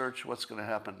research what's going to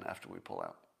happen after we pull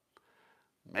out?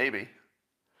 Maybe.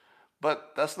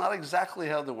 But that's not exactly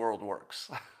how the world works.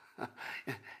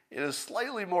 It is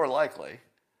slightly more likely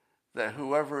that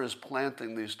whoever is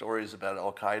planting these stories about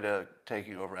Al-Qaeda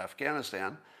taking over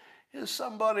Afghanistan is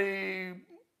somebody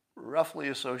roughly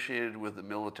associated with the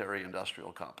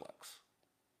military-industrial complex.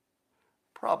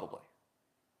 Probably,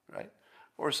 right?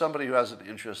 Or somebody who has an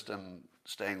interest in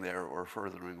staying there or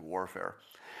furthering warfare.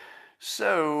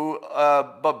 So,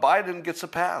 but Biden gets a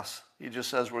pass. He just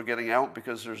says we're getting out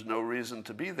because there's no reason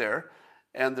to be there,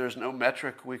 and there's no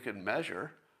metric we can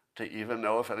measure to even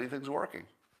know if anything's working.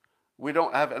 We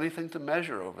don't have anything to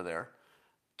measure over there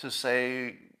to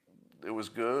say it was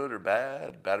good or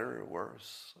bad, better or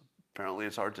worse. Apparently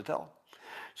it's hard to tell.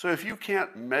 So if you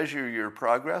can't measure your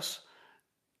progress,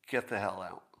 get the hell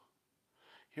out.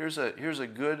 Here's a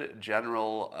good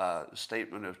general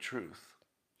statement of truth.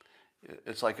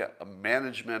 It's like a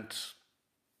management,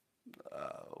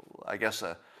 it's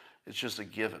just a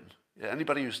given.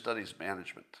 Anybody who studies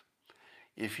management,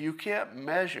 if you can't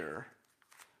measure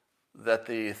that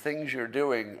the things you're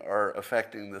doing are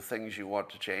affecting the things you want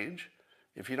to change,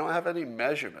 if you don't have any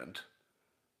measurement,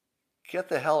 get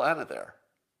the hell out of there.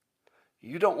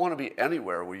 You don't want to be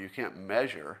anywhere where you can't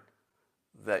measure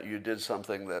that you did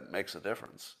something that makes a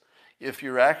difference. If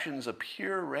your actions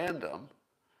appear random,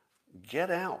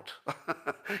 get out.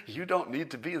 You don't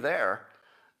need to be there.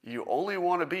 You only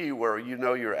want to be where you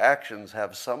know your actions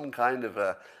have some kind of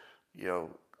a,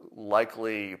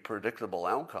 likely predictable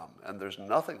outcome. And there's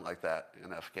nothing like that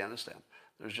in Afghanistan.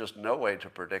 There's just no way to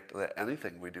predict that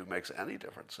anything we do makes any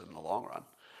difference in the long run.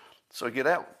 So get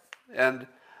out. And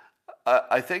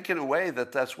I think in a way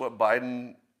that's what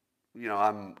Biden,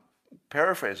 I'm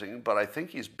paraphrasing, but I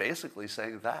think he's basically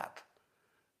saying that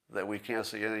we can't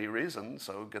see any reason,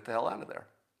 so get the hell out of there.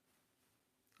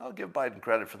 I'll give Biden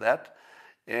credit for that.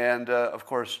 And of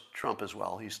course, Trump as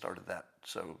well. He started that.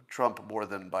 So Trump more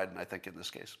than Biden, I think, in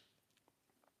this case.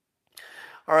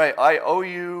 All right, I owe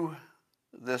you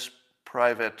this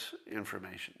private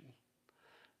information.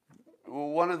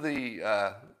 One of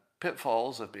the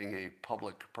pitfalls of being a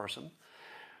public person,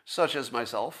 such as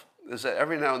myself, is that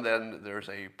every now and then there's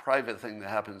a private thing that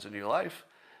happens in your life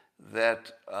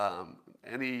that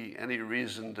any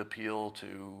reasoned appeal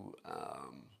to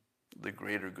the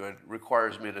greater good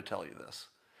requires me to tell you this,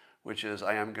 which is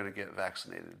I am going to get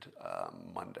vaccinated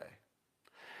Monday.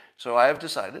 So I have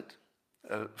decided,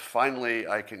 finally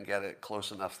I can get it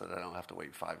close enough that I don't have to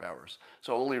wait 5 hours.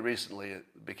 So only recently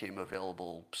it became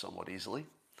available somewhat easily.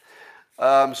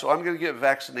 So I'm going to get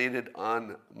vaccinated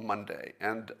on Monday,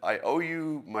 and I owe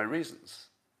you my reasons,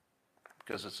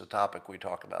 because it's a topic we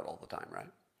talk about all the time,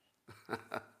 right?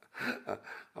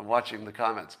 I'm watching the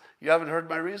comments. You haven't heard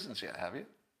my reasons yet, have you?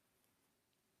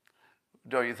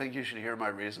 Don't you think you should hear my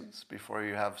reasons before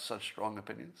you have such strong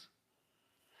opinions?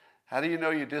 How do you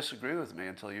know you disagree with me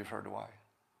until you've heard why?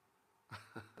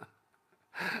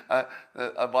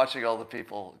 I'm watching all the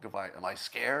people go by. Am I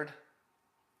scared?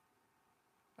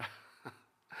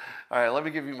 All right, let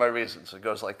me give you my reasons. It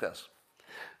goes like this.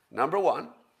 Number one,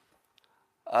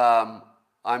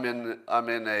 I'm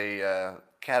in a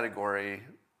category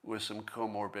with some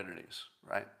comorbidities,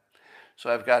 right?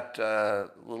 So I've got a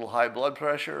little high blood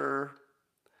pressure,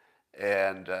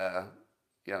 and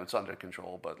it's under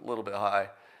control, but a little bit high.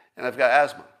 And I've got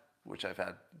asthma, which I've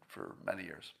had for many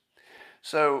years.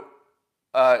 So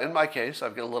in my case,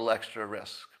 I've got a little extra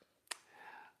risk.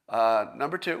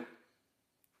 Number two,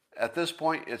 at this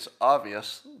point, it's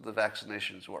obvious the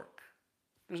vaccinations work.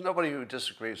 There's nobody who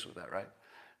disagrees with that, right?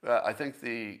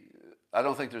 I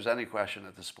don't think there's any question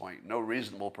at this point. No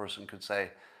reasonable person could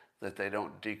say that they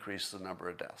don't decrease the number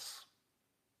of deaths.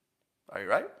 Are you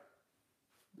right?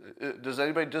 Does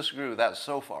anybody disagree with that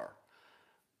so far?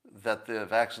 That the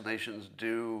vaccinations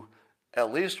do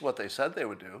at least what they said they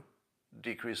would do,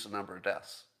 decrease the number of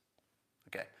deaths.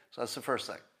 Okay, so that's the first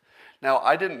thing. Now,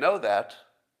 I didn't know that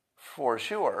for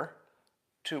sure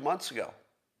 2 months ago.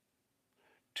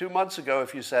 2 months ago,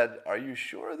 if you said, are you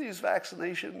sure these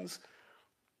vaccinations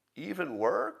even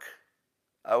work?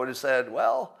 I would have said,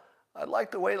 well, I'd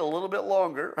like to wait a little bit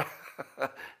longer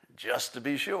just to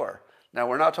be sure. Now,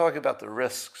 we're not talking about the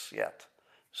risks yet.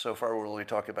 So far, we're only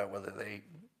talking about whether they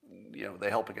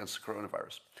help against the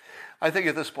coronavirus. I think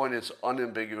at this point, it's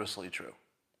unambiguously true.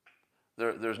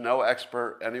 There's no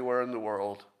expert anywhere in the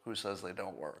world who says they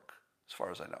don't work, as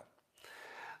far as I know.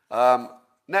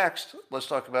 Next, let's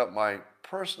talk about my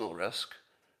personal risk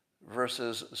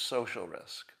versus social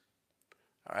risk.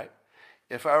 All right.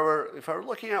 If I were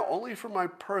looking at only for my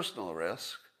personal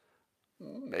risk,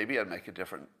 maybe I'd make a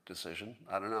different decision.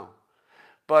 I don't know.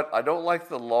 But I don't like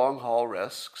the long haul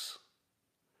risks,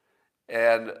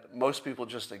 and most people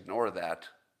just ignore that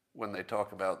when they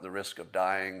talk about the risk of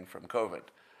dying from COVID.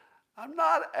 I'm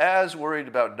not as worried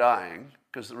about dying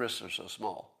because the risks are so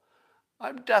small.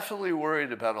 I'm definitely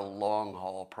worried about a long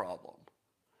haul problem.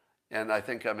 And I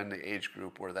think I'm in the age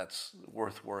group where that's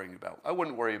worth worrying about. I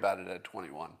wouldn't worry about it at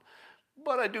 21,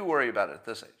 but I do worry about it at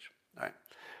this age. All right.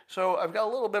 So I've got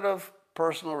a little bit of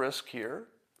personal risk here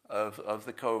of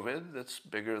the COVID that's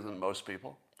bigger than most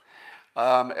people.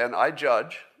 And I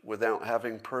judge without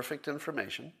having perfect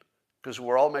information, because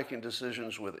we're all making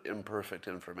decisions with imperfect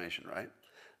information, right?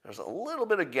 There's a little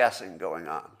bit of guessing going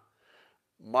on.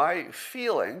 My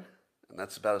feeling, and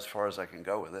that's about as far as I can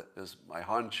go with it, is my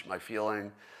hunch, my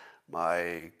feeling,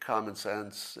 my common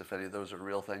sense, if any of those are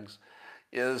real things,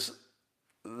 is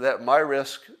that my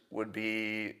risk would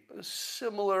be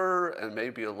similar and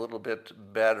maybe a little bit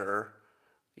better,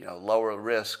 lower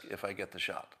risk if I get the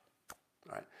shot.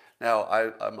 All right. Now,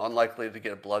 I'm unlikely to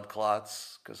get blood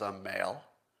clots because I'm male,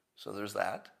 so there's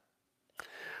that.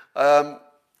 But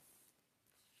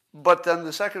then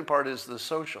the second part is the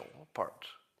social part.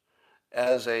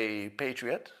 As a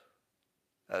patriot,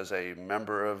 as a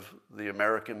member of the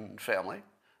American family,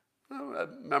 a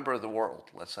member of the world,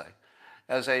 let's say,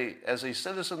 as a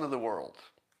citizen of the world,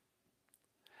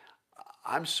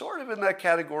 I'm sort of in that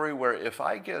category where if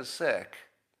I get sick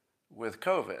with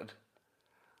COVID,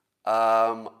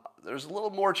 there's a little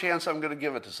more chance I'm going to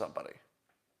give it to somebody.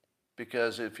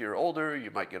 Because if you're older, you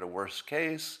might get a worse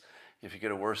case. If you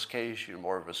get a worse case, you're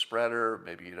more of a spreader.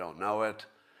 Maybe you don't know it.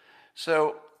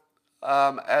 So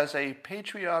as a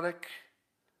patriotic,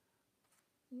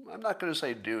 I'm not going to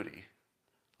say duty,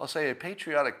 I'll say a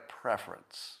patriotic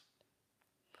preference,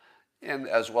 and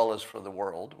as well as for the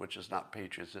world, which is not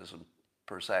patriotism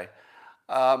per se,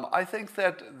 I think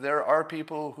that there are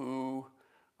people who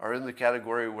are in the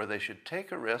category where they should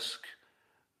take a risk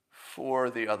for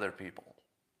the other people.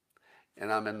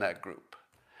 And I'm in that group.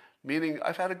 Meaning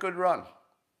I've had a good run.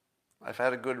 I've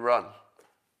had a good run.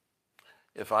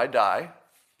 If I die,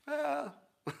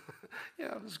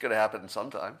 it's going to happen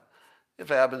sometime. If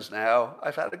it happens now,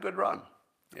 I've had a good run.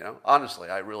 Honestly,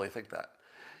 I really think that.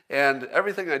 And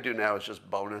everything I do now is just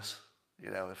bonus.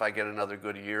 If I get another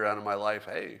good year out of my life,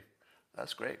 hey,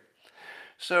 that's great.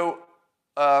 So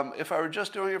if I were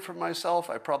just doing it for myself,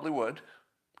 I probably would,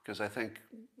 because I think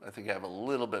I have a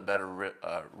little bit better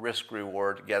risk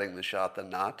reward getting the shot than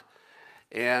not.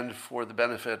 And for the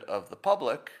benefit of the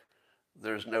public,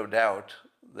 there's no doubt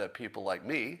that people like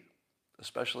me,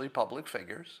 especially public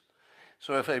figures,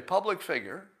 so if a public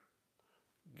figure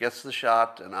gets the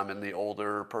shot and I'm in the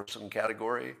older person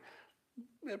category,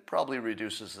 it probably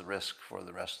reduces the risk for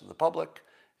the rest of the public,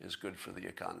 is good for the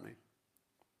economy.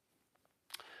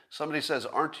 Somebody says,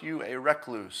 aren't you a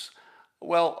recluse?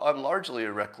 Well, I'm largely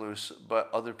a recluse, but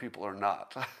other people are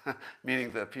not,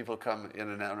 meaning that people come in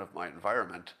and out of my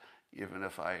environment, even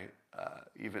if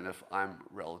I'm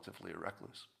relatively a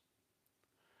recluse.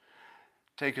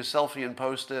 Take a selfie and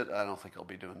post it. I don't think I'll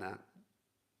be doing that.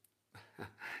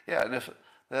 Yeah, and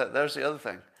there's the other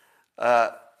thing.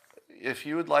 If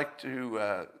you would like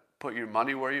to put your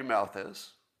money where your mouth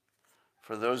is,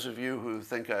 for those of you who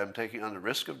think I'm taking on the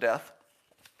risk of death,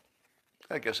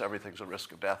 I guess everything's a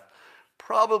risk of death.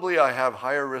 Probably I have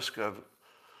higher risk of...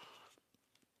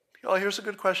 here's a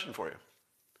good question for you.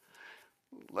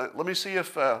 Let me see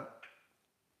if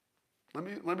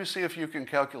let me see if you can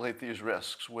calculate these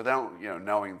risks without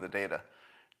knowing the data.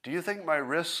 Do you think my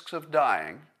risks of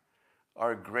dying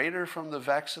are greater from the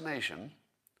vaccination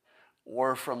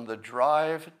or from the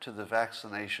drive to the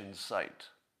vaccination site?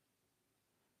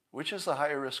 Which is the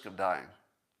higher risk of dying?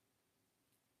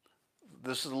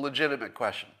 This is a legitimate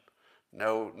question.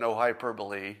 No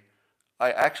hyperbole.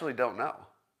 I actually don't know.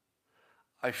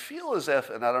 I feel as if,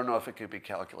 and I don't know if it could be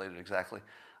calculated exactly,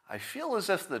 I feel as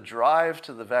if the drive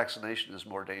to the vaccination is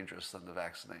more dangerous than the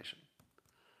vaccination.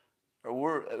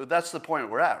 That's the point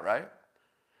we're at, right?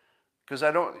 Because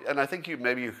I think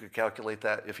maybe you could calculate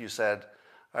that if you said,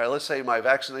 all right, let's say my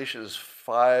vaccination is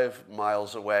 5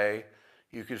 miles away.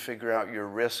 You could figure out your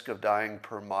risk of dying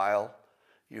per mile.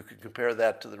 You could compare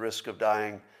that to the risk of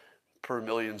dying per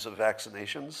millions of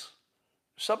vaccinations.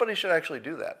 Somebody should actually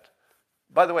do that.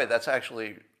 By the way, that's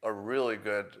actually a really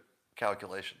good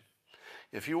calculation.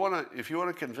 If you want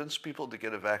to convince people to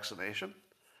get a vaccination,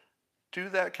 do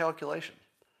that calculation.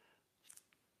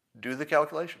 Do the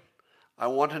calculation. I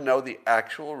want to know the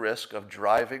actual risk of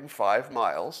driving 5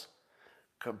 miles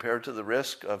compared to the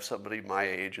risk of somebody my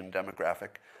age and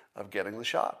demographic of getting the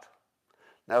shot.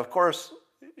 Now, of course,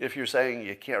 if you're saying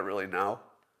you can't really know,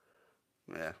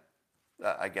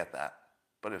 I get that.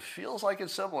 But it feels like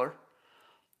it's similar.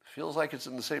 It feels like it's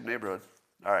in the same neighborhood.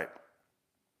 All right.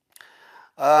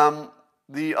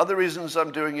 The other reasons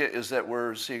I'm doing it is that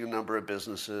we're seeing a number of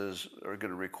businesses are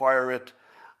going to require it.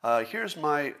 Here's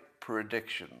my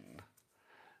prediction.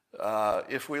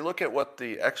 If we look at what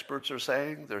the experts are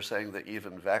saying, they're saying that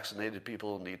even vaccinated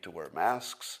people need to wear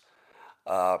masks.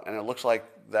 And it looks like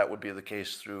that would be the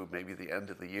case through maybe the end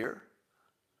of the year.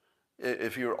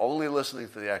 If you're only listening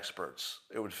to the experts,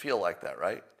 it would feel like that,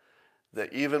 right?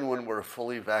 That even when we're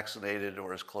fully vaccinated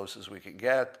or as close as we can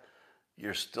get,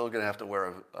 you're still going to have to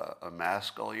wear a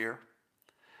mask all year.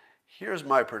 Here's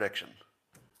my prediction.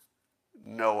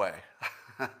 No way.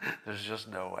 There's just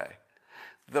no way.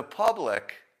 The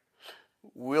public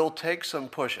will take some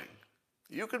pushing.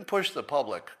 You can push the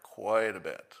public quite a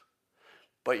bit,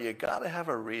 but you got to have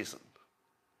a reason.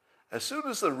 As soon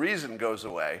as the reason goes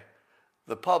away,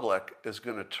 the public is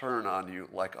going to turn on you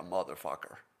like a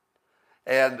motherfucker.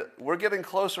 And we're getting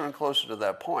closer and closer to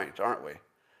that point, aren't we?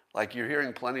 Like you're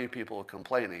hearing plenty of people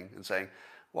complaining and saying,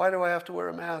 why do I have to wear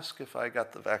a mask if I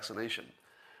got the vaccination?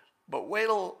 But wait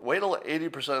till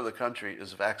 80% of the country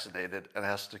is vaccinated and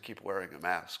has to keep wearing a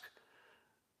mask.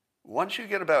 Once you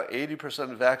get about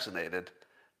 80% vaccinated,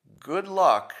 good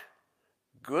luck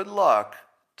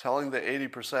telling the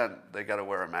 80% they got to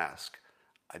wear a mask.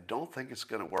 I don't think it's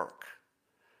going to work.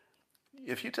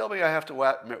 If you tell me I have to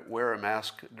wear a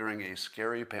mask during a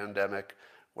scary pandemic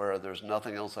where there's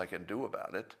nothing else I can do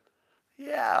about it,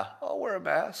 yeah, I'll wear a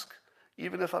mask,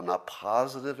 even if I'm not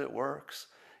positive it works,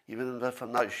 even if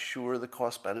I'm not sure the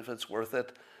cost benefit's worth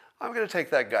it. I'm going to take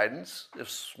that guidance. If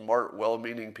smart,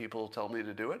 well-meaning people tell me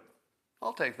to do it,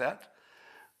 I'll take that.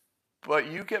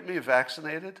 But you get me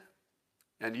vaccinated,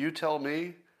 and you tell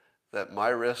me that my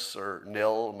risks are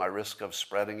nil, my risk of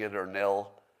spreading it are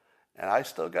nil, and I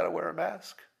still got to wear a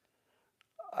mask,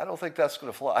 I don't think that's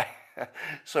going to fly.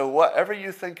 So whatever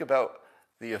you think about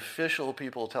the official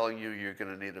people telling you you're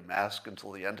going to need a mask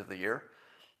until the end of the year,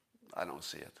 I don't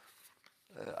see it.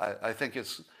 I think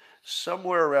it's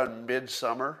somewhere around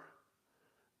midsummer.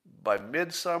 By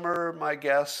midsummer, my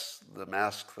guess, the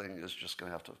mask thing is just going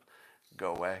to have to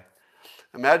go away.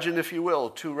 Imagine, if you will,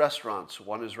 two restaurants.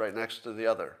 One is right next to the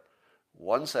other.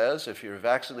 One says, if you're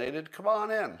vaccinated, come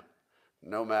on in.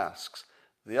 No masks.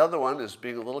 The other one is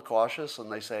being a little cautious,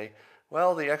 and they say,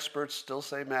 well, the experts still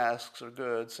say masks are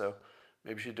good, so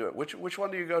maybe you should do it. Which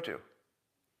one do you go to?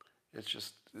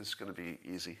 It's going to be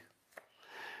easy.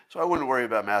 So I wouldn't worry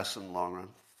about masks in the long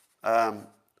run.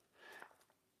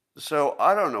 So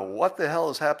I don't know what the hell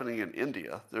is happening in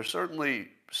India. There's certainly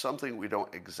something we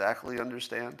don't exactly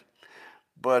understand,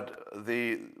 but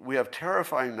we have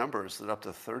terrifying numbers that up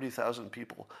to 30,000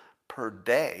 people per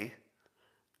day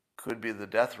could be the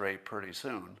death rate pretty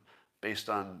soon, based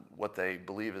on what they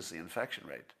believe is the infection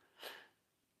rate.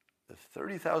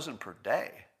 30,000 per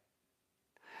day.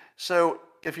 So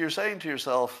if you're saying to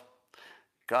yourself,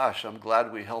 gosh, I'm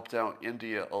glad we helped out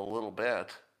India a little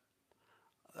bit,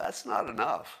 that's not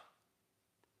enough.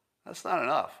 That's not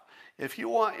enough. If you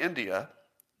want India,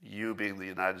 you being the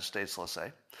United States, let's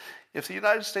say, if the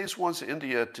United States wants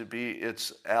India to be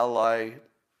its ally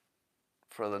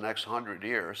for the next 100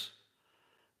 years,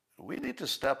 we need to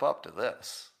step up to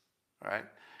this, right?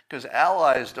 Because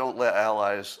allies don't let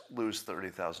allies lose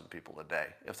 30,000 people a day,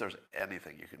 if there's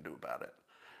anything you can do about it.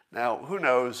 Now, who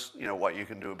knows, what you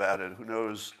can do about it? Who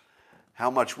knows how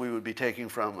much we would be taking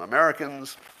from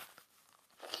Americans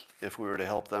if we were to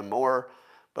help them more?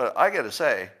 But I got to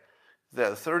say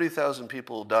that 30,000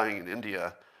 people dying in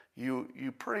India,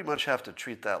 you pretty much have to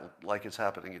treat that like it's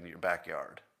happening in your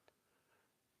backyard,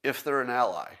 if they're an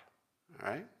ally,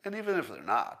 right? And even if they're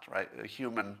not, right? A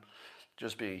human,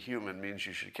 just being human means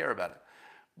you should care about it.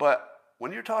 But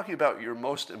when you're talking about your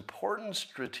most important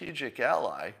strategic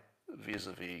ally,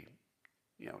 vis-a-vis,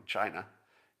 China,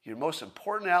 your most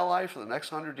important ally for the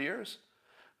next 100 years,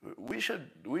 we should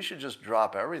just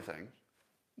drop everything,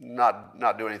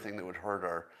 not do anything that would hurt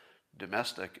our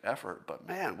domestic effort. But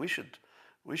man, we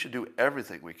should do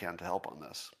everything we can to help on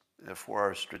this for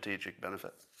our strategic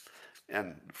benefit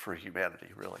and for humanity,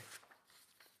 really.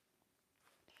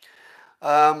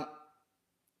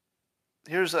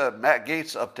 Here's a Matt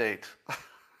Gaetz update.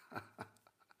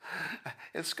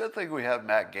 It's a good thing we have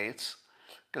Matt Gaetz,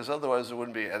 because otherwise there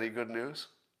wouldn't be any good news,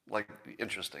 like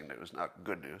interesting news, not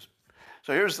good news.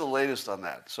 So here's the latest on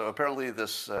that. So apparently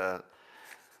the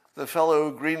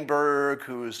fellow Greenberg,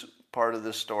 who's part of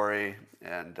this story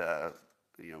and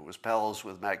was pals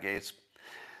with Matt Gaetz.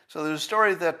 So there's a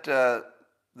story that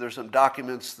there's some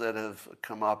documents that have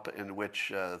come up in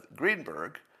which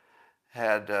Greenberg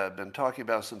had been talking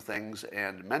about some things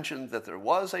and mentioned that there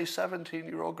was a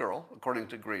 17-year-old girl, according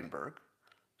to Greenberg.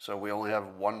 So we only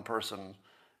have one person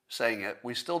saying it.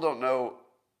 We still don't know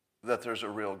that there's a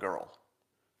real girl,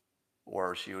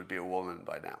 or she would be a woman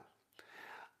by now.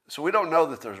 So we don't know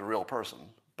that there's a real person,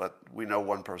 but we know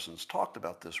one person's talked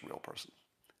about this real person,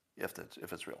 if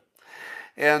it's real,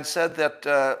 and said that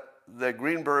that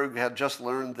Greenberg had just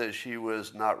learned that she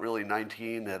was not really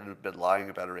 19, had been lying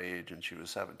about her age, and she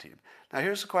was 17. Now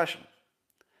here's the question.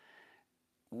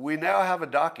 We now have a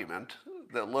document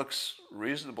that looks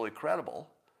reasonably credible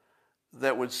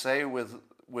that would say with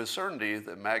certainty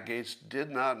that Matt Gaetz did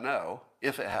not know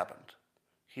if it happened.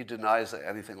 He denies that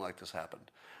anything like this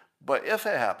happened. But if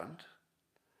it happened,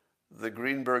 the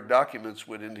Greenberg documents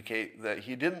would indicate that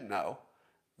he didn't know,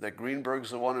 that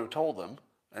Greenberg's the one who told them,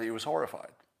 and he was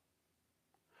horrified.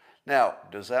 Now,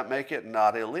 does that make it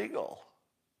not illegal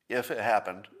if it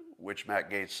happened, which Matt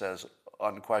Gaetz says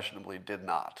unquestionably did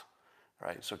not,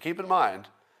 right? So keep in mind,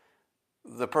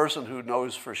 the person who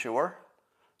knows for sure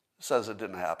says it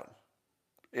didn't happen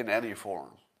in any form,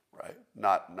 right?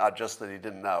 Not just that he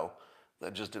didn't know,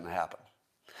 that just didn't happen.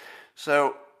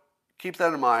 So keep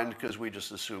that in mind, because we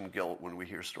just assume guilt when we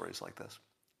hear stories like this.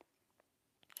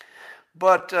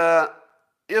 But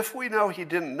if we know he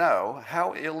didn't know,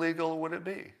 how illegal would it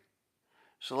be?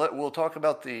 So we'll talk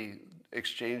about the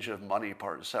exchange of money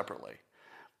part separately,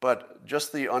 but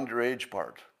just the underage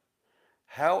part.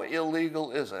 How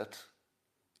illegal is it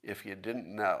if you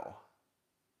didn't know?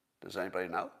 Does anybody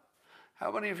know?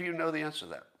 How many of you know the answer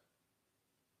to that?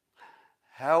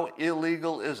 How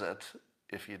illegal is it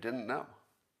if you didn't know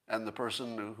and the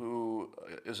person who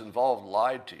is involved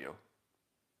lied to you?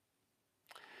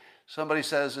 Somebody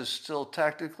says it's still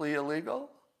technically illegal.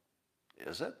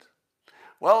 Is it?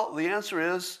 Well, the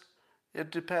answer is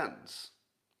it depends.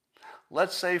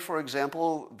 Let's say, for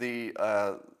example, the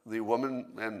the woman,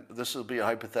 and this will be a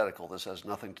hypothetical. This has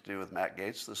nothing to do with Matt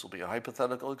Gaetz. This will be a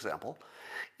hypothetical example.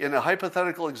 In a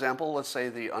hypothetical example, let's say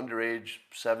the underage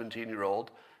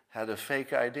 17-year-old had a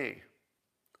fake ID.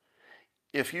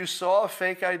 If you saw a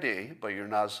fake ID, but you're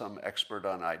not some expert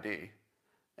on ID,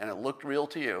 and it looked real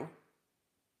to you,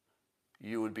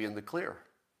 you would be in the clear.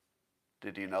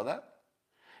 Did you know that?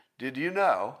 Did you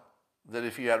know that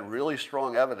if you had really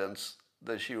strong evidence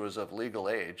that she was of legal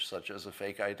age, such as a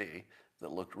fake ID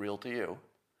that looked real to you,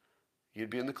 you'd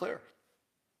be in the clear?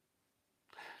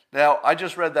 Now, I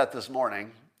just read that this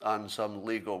morning on some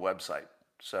legal website.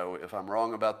 So if I'm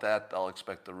wrong about that, I'll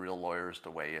expect the real lawyers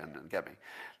to weigh in and get me.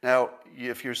 Now,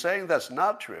 if you're saying that's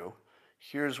not true,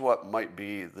 here's what might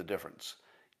be the difference.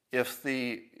 If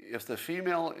the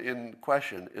female in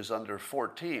question is under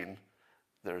 14,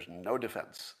 there's no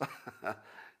defense. All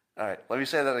right, let me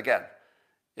say that again.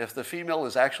 If the female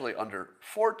is actually under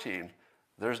 14,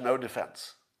 there's no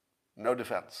defense. No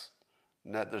defense.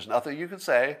 There's nothing you can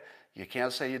say. You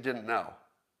can't say you didn't know.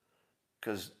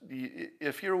 Because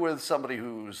if you're with somebody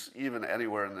who's even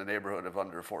anywhere in the neighborhood of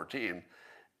under 14,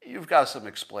 you've got some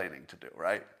explaining to do,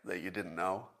 right? That you didn't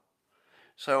know.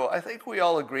 So I think we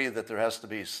all agree that there has to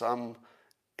be some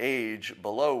age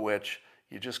below which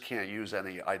you just can't use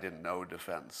any "I didn't know"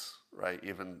 defense, right?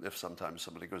 Even if sometimes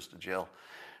somebody goes to jail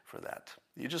for that.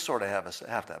 You just sort of have to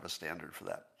have a standard for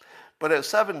that. But at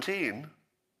 17,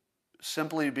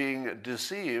 simply being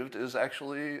deceived is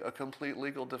actually a complete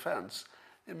legal defense.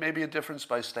 It may be a difference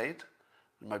by state.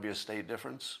 It might be a state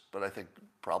difference, but I think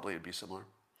probably it'd be similar.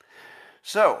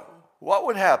 So what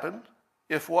would happen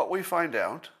if what we find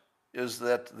out is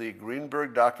that the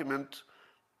Greenberg document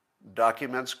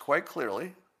documents quite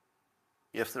clearly,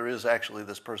 if there is actually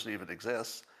this person even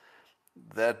exists,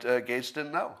 that Gaetz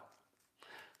didn't know?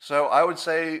 So I would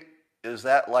say, is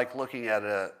that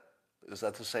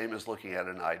the same as looking at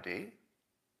an ID?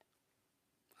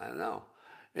 I don't know.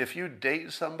 If you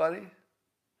date somebody,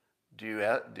 do you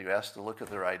ask to look at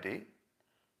their ID?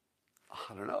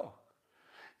 I don't know.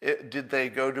 Did they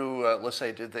go to, let's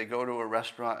say, did they go to a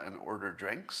restaurant and order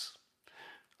drinks?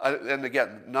 And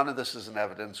again, none of this is in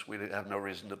evidence. We have no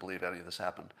reason to believe any of this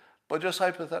happened. But just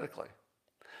hypothetically,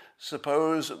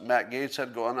 suppose Matt Gaetz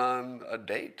had gone on a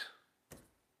date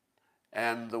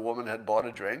and the woman had bought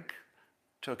a drink,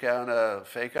 took out a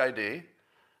fake ID,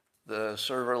 the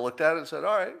server looked at it and said,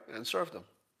 all right, and served him.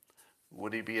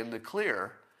 Would he be in the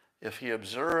clear if he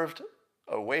observed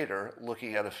a waiter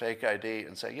looking at a fake ID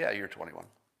and say, yeah, you're 21?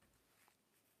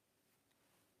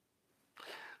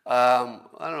 I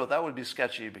don't know, that would be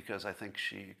sketchy because I think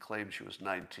she claimed she was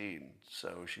 19,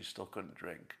 so she still couldn't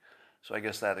drink. So I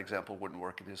guess that example wouldn't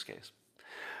work in his case.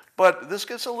 But this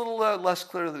gets a little less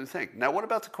clear than you think. Now, what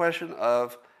about the question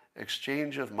of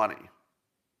exchange of money?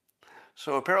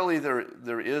 So apparently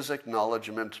there is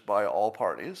acknowledgement by all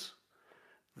parties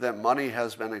that money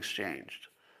has been exchanged.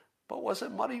 But was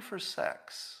it money for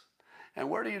sex? And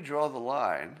where do you draw the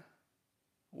line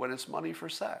when it's money for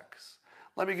sex?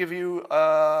 Let me give you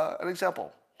an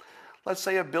example. Let's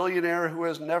say a billionaire who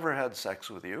has never had sex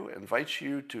with you invites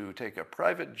you to take a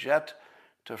private jet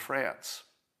to France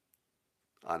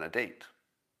on a date.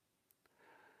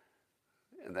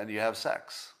 And then you have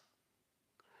sex.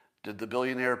 Did the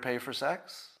billionaire pay for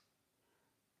sex?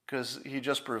 Because he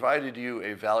just provided you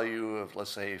a value of,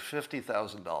 let's say,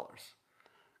 $50,000.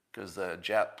 Because the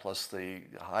jet plus the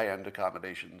high-end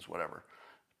accommodations, whatever,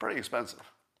 pretty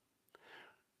expensive.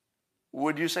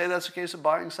 Would you say that's a case of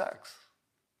buying sex?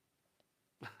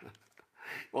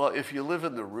 Well, if you live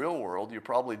in the real world, you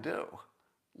probably do.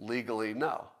 Legally,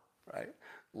 no, right?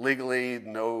 Legally,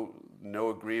 no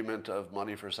agreement of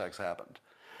money for sex happened.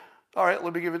 All right,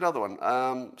 let me give you another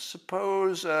one.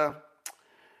 Suppose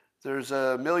there's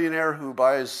a millionaire who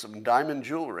buys some diamond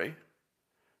jewelry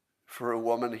for a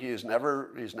woman he's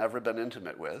never been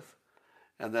intimate with,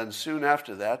 and then soon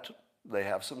after that, they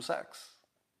have some sex.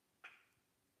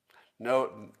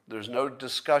 No, there's no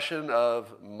discussion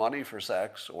of money for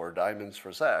sex or diamonds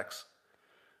for sex,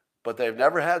 but they've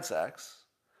never had sex.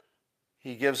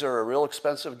 He gives her a real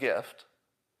expensive gift,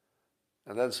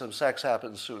 and then some sex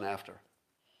happens soon after.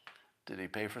 Did he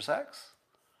pay for sex?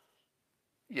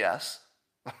 Yes.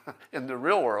 In the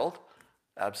real world,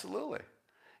 absolutely.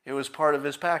 It was part of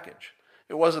his package.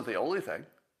 It wasn't the only thing.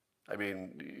 I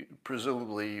mean,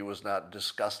 presumably he was not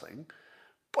disgusting,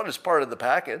 but it's part of the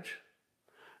package.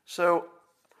 So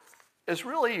it's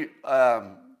really,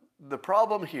 the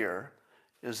problem here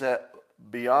is that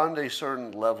beyond a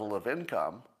certain level of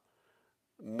income,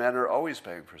 men are always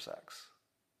paying for sex.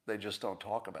 They just don't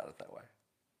talk about it that way.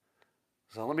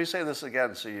 So let me say this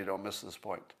again so you don't miss this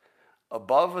point.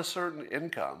 Above a certain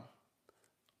income,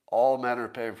 all men are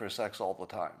paying for sex all the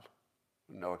time.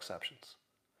 No exceptions.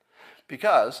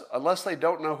 Because unless they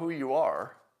don't know who you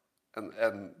are, and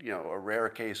a rare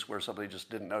case where somebody just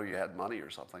didn't know you had money or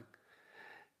something,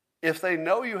 if they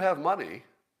know you have money,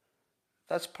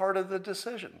 that's part of the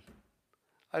decision.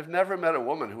 I've never met a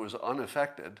woman who was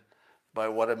unaffected by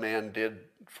what a man did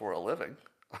for a living.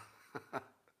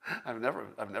 I've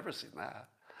never seen that.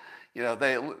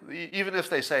 Even if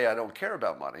they say I don't care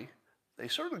about money, they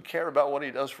certainly care about what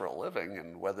he does for a living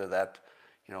and whether that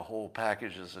whole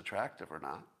package is attractive or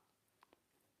not.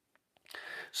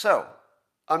 So,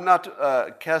 I'm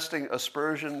not casting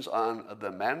aspersions on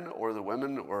the men or the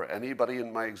women or anybody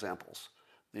in my examples.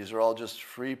 These are all just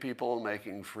free people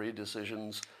making free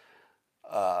decisions.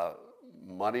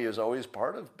 Money is always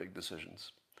part of big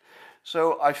decisions.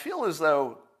 So I feel as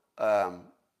though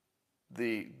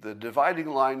the dividing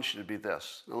line should be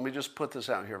this. Let me just put this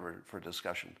out here for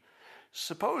discussion.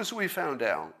 Suppose we found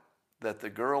out that the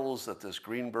girls that this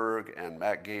Greenberg and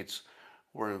Matt Gaetz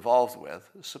were involved with,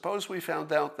 suppose we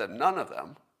found out that none of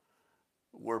them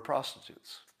were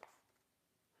prostitutes.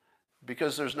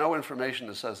 Because there's no information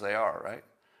that says they are, right?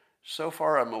 So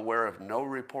far, I'm aware of no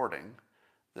reporting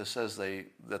that says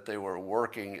that they were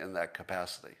working in that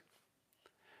capacity.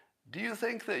 Do you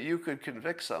think that you could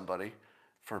convict somebody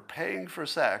for paying for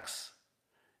sex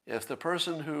if the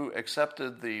person who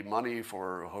accepted the money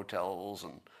for hotels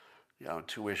and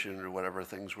tuition or whatever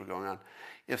things were going on,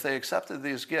 if they accepted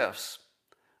these gifts,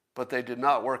 but they did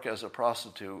not work as a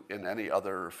prostitute in any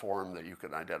other form that you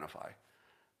can identify?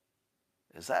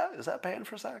 Is that paying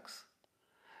for sex?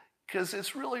 Because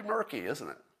it's really murky, isn't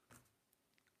it?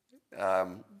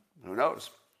 Who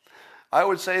knows? I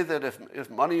would say that if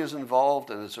money is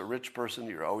involved and it's a rich person,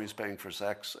 you're always paying for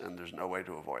sex and there's no way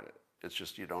to avoid it. It's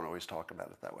just you don't always talk about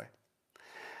it that way.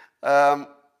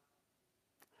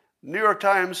 New York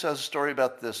Times has a story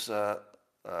about this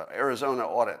Arizona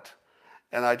audit.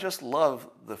 And I just love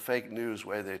the fake news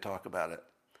way they talk about it.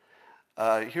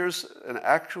 Here's an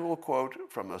actual quote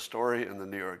from a story in the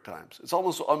New York Times. It's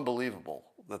almost unbelievable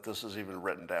that this is even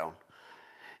written down.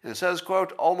 And it says,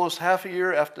 quote, almost half a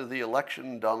year after the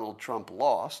election Donald Trump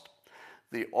lost,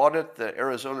 the audit the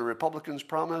Arizona Republicans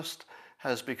promised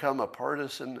has become a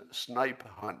partisan snipe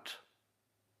hunt.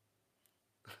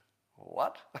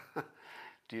 What?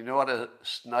 Do you know what a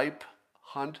snipe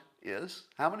hunt is?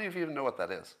 How many of you know what that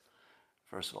is?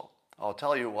 First of all, I'll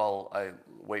tell you while I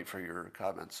wait for your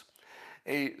comments.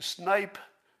 A snipe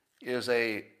is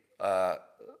a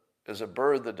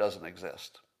bird that doesn't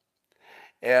exist.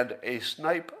 And a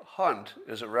snipe hunt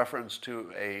is a reference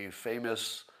to a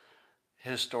famous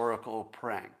historical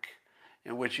prank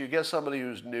in which you get somebody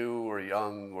who's new or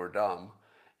young or dumb,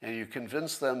 and you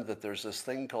convince them that there's this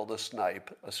thing called a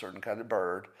snipe, a certain kind of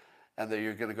bird, and that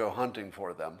you're going to go hunting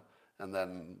for them, and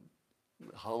then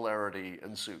hilarity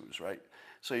ensues, right?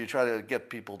 So you try to get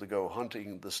people to go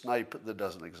hunting the snipe that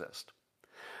doesn't exist.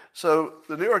 So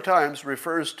the New York Times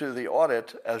refers to the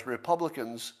audit as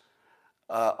Republicans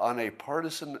on a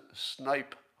partisan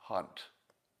snipe hunt.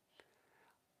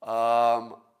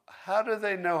 How do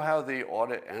they know how the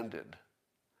audit ended?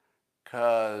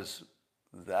 Because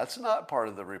that's not part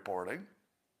of the reporting.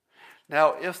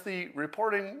 Now, if the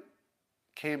reporting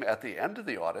came at the end of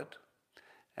the audit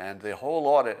and the whole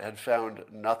audit had found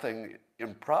nothing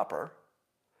improper,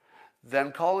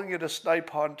 then calling it a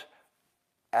snipe hunt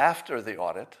after the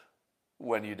audit,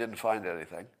 when you didn't find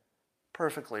anything,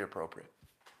 perfectly appropriate.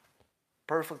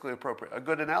 Perfectly appropriate. A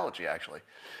good analogy, actually.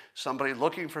 Somebody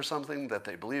looking for something that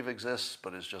they believe exists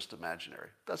but is just imaginary.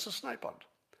 That's a snipe hunt.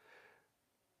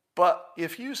 But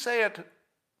if you say it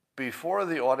before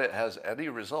the audit has any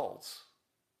results,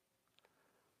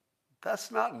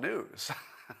 that's not news.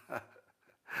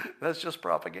 That's just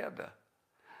propaganda.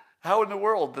 How in the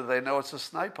world do they know it's a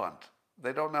snipe hunt?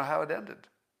 They don't know how it ended.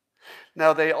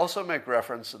 Now, they also make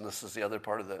reference, and this is the other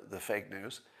part of the fake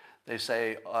news, they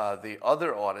say the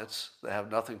other audits that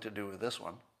have nothing to do with this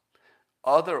one,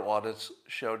 other audits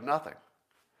showed nothing.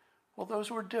 Well, those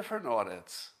were different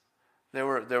audits. They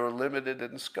were limited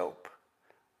in scope.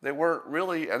 They weren't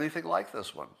really anything like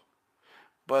this one.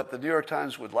 But the New York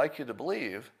Times would like you to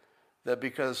believe that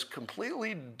because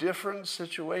completely different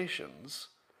situations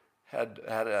had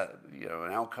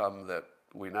an outcome that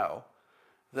we know,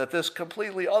 that this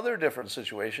completely other different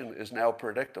situation is now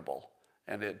predictable,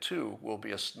 and it too will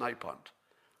be a snipe hunt.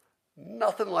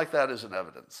 Nothing like that is in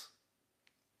evidence.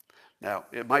 Now,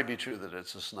 it might be true that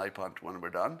it's a snipe hunt when we're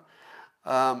done.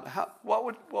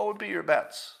 What would be your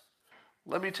bets?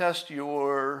 Let me test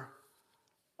your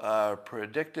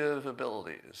predictive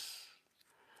abilities.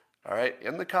 All right,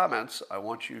 in the comments, I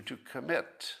want you to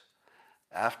commit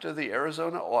After the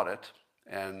Arizona audit,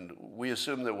 and we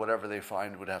assume that whatever they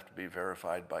find would have to be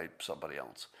verified by somebody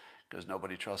else because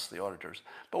nobody trusts the auditors.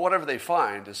 But whatever they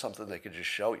find is something they could just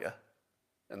show you,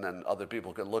 and then other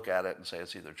people can look at it and say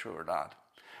it's either true or not.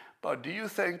 But do you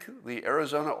think the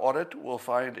Arizona audit will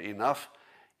find enough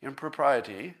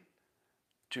impropriety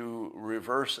to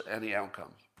reverse any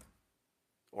outcome,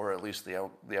 or at least the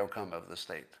outcome of the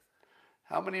state?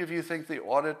 How many of you think the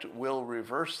audit will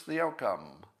reverse the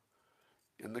outcome?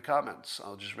 In the comments,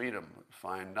 I'll just read them.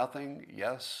 Find nothing,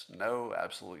 yes, no,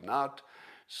 absolutely not.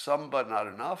 Some but not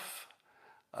enough.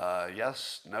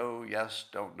 Yes, no, yes,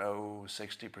 don't know,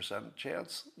 60%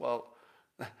 chance. Well,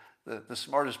 the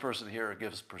smartest person here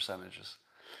gives percentages.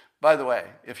 By the way,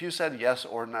 if you said yes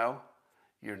or no,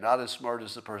 you're not as smart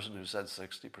as the person who said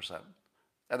 60%.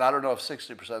 And I don't know if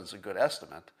 60% is a good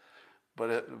estimate,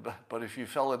 but if you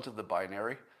fell into the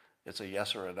binary, it's a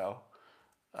yes or a no,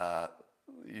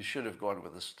 you should have gone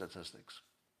with the statistics.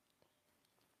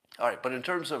 All right, but in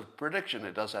terms of prediction,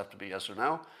 it does have to be yes or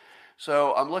no.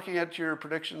 So I'm looking at your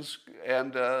predictions,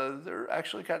 and they're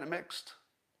actually kind of mixed.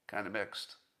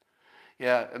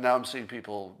 Yeah, and now I'm seeing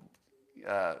people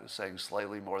saying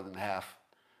slightly more than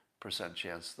 0.5%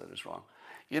 chance that is wrong.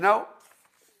 You know,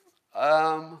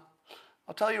 I'll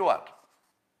tell you what.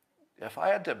 If I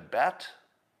had to bet,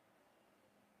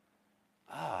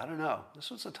 I don't know.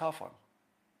 This was a tough one.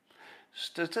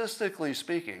 Statistically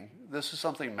speaking, this is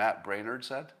something Matt Braynard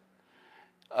said.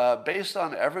 Based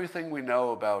on everything we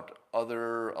know about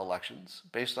other elections,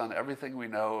 based on everything we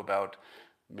know about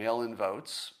mail-in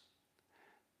votes,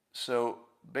 so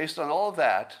based on all of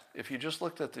that, if you just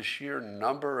looked at the sheer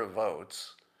number of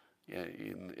votes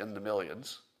in the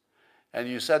millions, and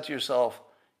you said to yourself,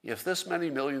 if this many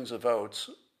millions of votes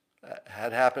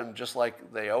had happened just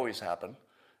like they always happen,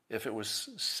 if it was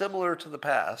similar to the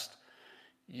past,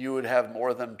 you would have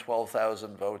more than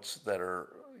 12,000 votes that are,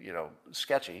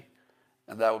 sketchy,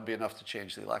 and that would be enough to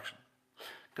change the election,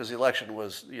 because the election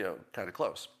was, kind of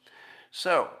close.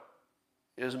 So,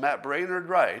 is Matt Braynard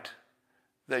right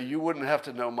that you wouldn't have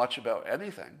to know much about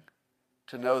anything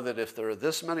to know that if there are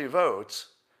this many votes,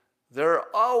 there are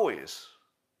always,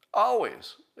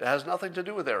 it has nothing to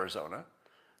do with Arizona,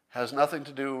 has nothing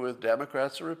to do with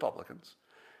Democrats or Republicans,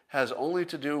 has only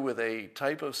to do with a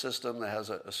type of system that has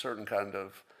a certain kind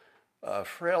of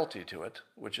frailty to it,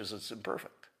 which is it's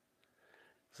imperfect.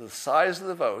 So the size of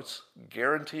the votes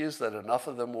guarantees that enough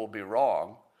of them will be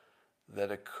wrong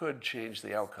that it could change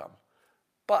the outcome.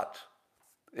 But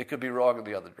it could be wrong in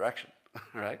the other direction,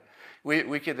 right?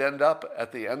 We could end up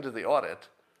at the end of the audit,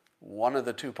 one of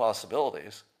the two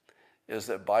possibilities is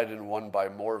that Biden won by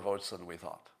more votes than we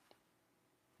thought.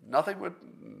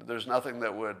 There's nothing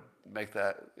that would make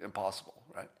that impossible,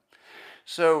 right?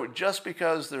 So just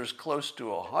because there's close to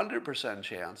 100%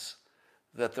 chance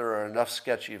that there are enough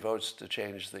sketchy votes to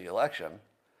change the election,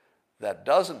 that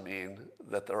doesn't mean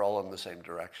that they're all in the same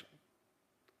direction.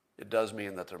 It does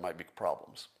mean that there might be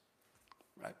problems,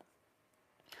 right?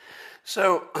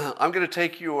 So I'm going to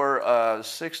take your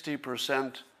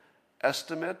 60%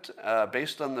 estimate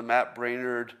based on the Matt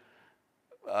Braynard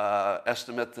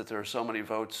estimate that there are so many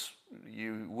votes,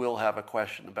 you will have a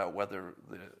question about whether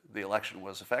the election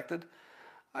was affected.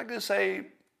 I'm going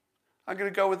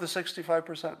to go with the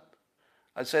 65%.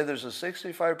 I'd say there's a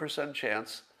 65%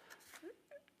 chance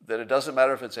that it doesn't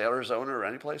matter if it's Arizona or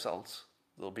any place else,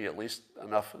 there'll be at least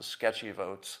enough sketchy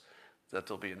votes that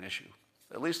there'll be an issue,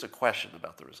 at least a question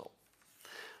about the result.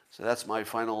 So that's my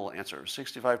final answer.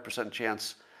 65%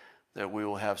 chance that we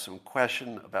will have some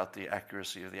question about the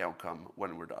accuracy of the outcome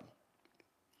when we're done.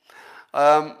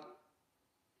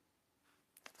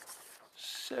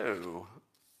 So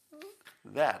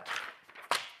that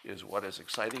is what is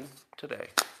exciting today.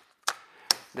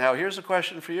 Now here's a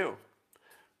question for you.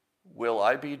 Will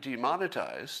I be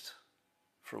demonetized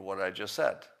for what I just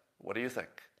said? What do you think?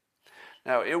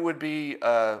 Now it would be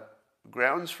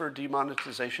grounds for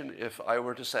demonetization if I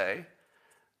were to say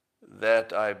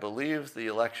that I believe the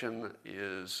election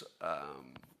is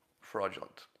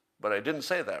fraudulent. But I didn't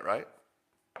say that, right?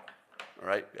 All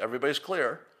right, everybody's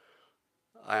clear.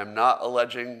 I am not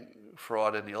alleging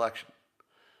fraud in the election.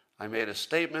 I made a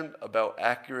statement about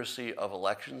accuracy of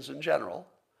elections in general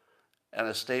and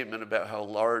a statement about how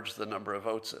large the number of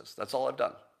votes is. That's all I've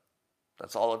done.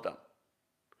 That's all I've done.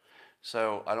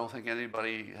 So I don't think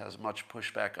anybody has much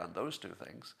pushback on those two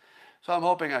things. So I'm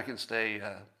hoping I can stay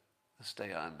on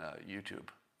YouTube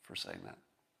for saying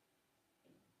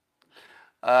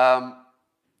that.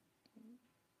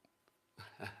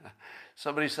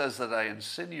 Somebody says that I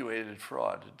insinuated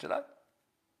fraud. Did I?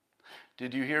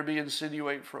 Did you hear me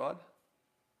insinuate fraud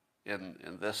in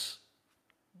this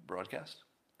broadcast?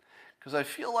 Because I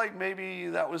feel like maybe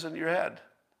that was in your head.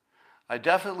 I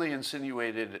definitely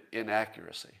insinuated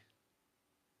inaccuracy.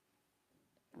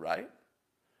 Right?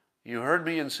 You heard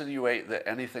me insinuate that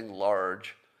anything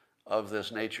large of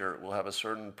this nature will have a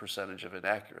certain percentage of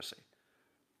inaccuracy.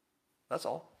 That's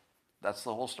all. That's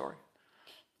the whole story.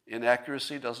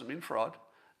 Inaccuracy doesn't mean fraud,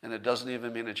 and it doesn't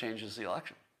even mean it changes the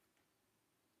election.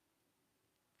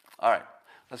 All right.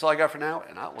 That's all I got for now,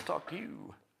 and I will talk to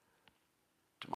you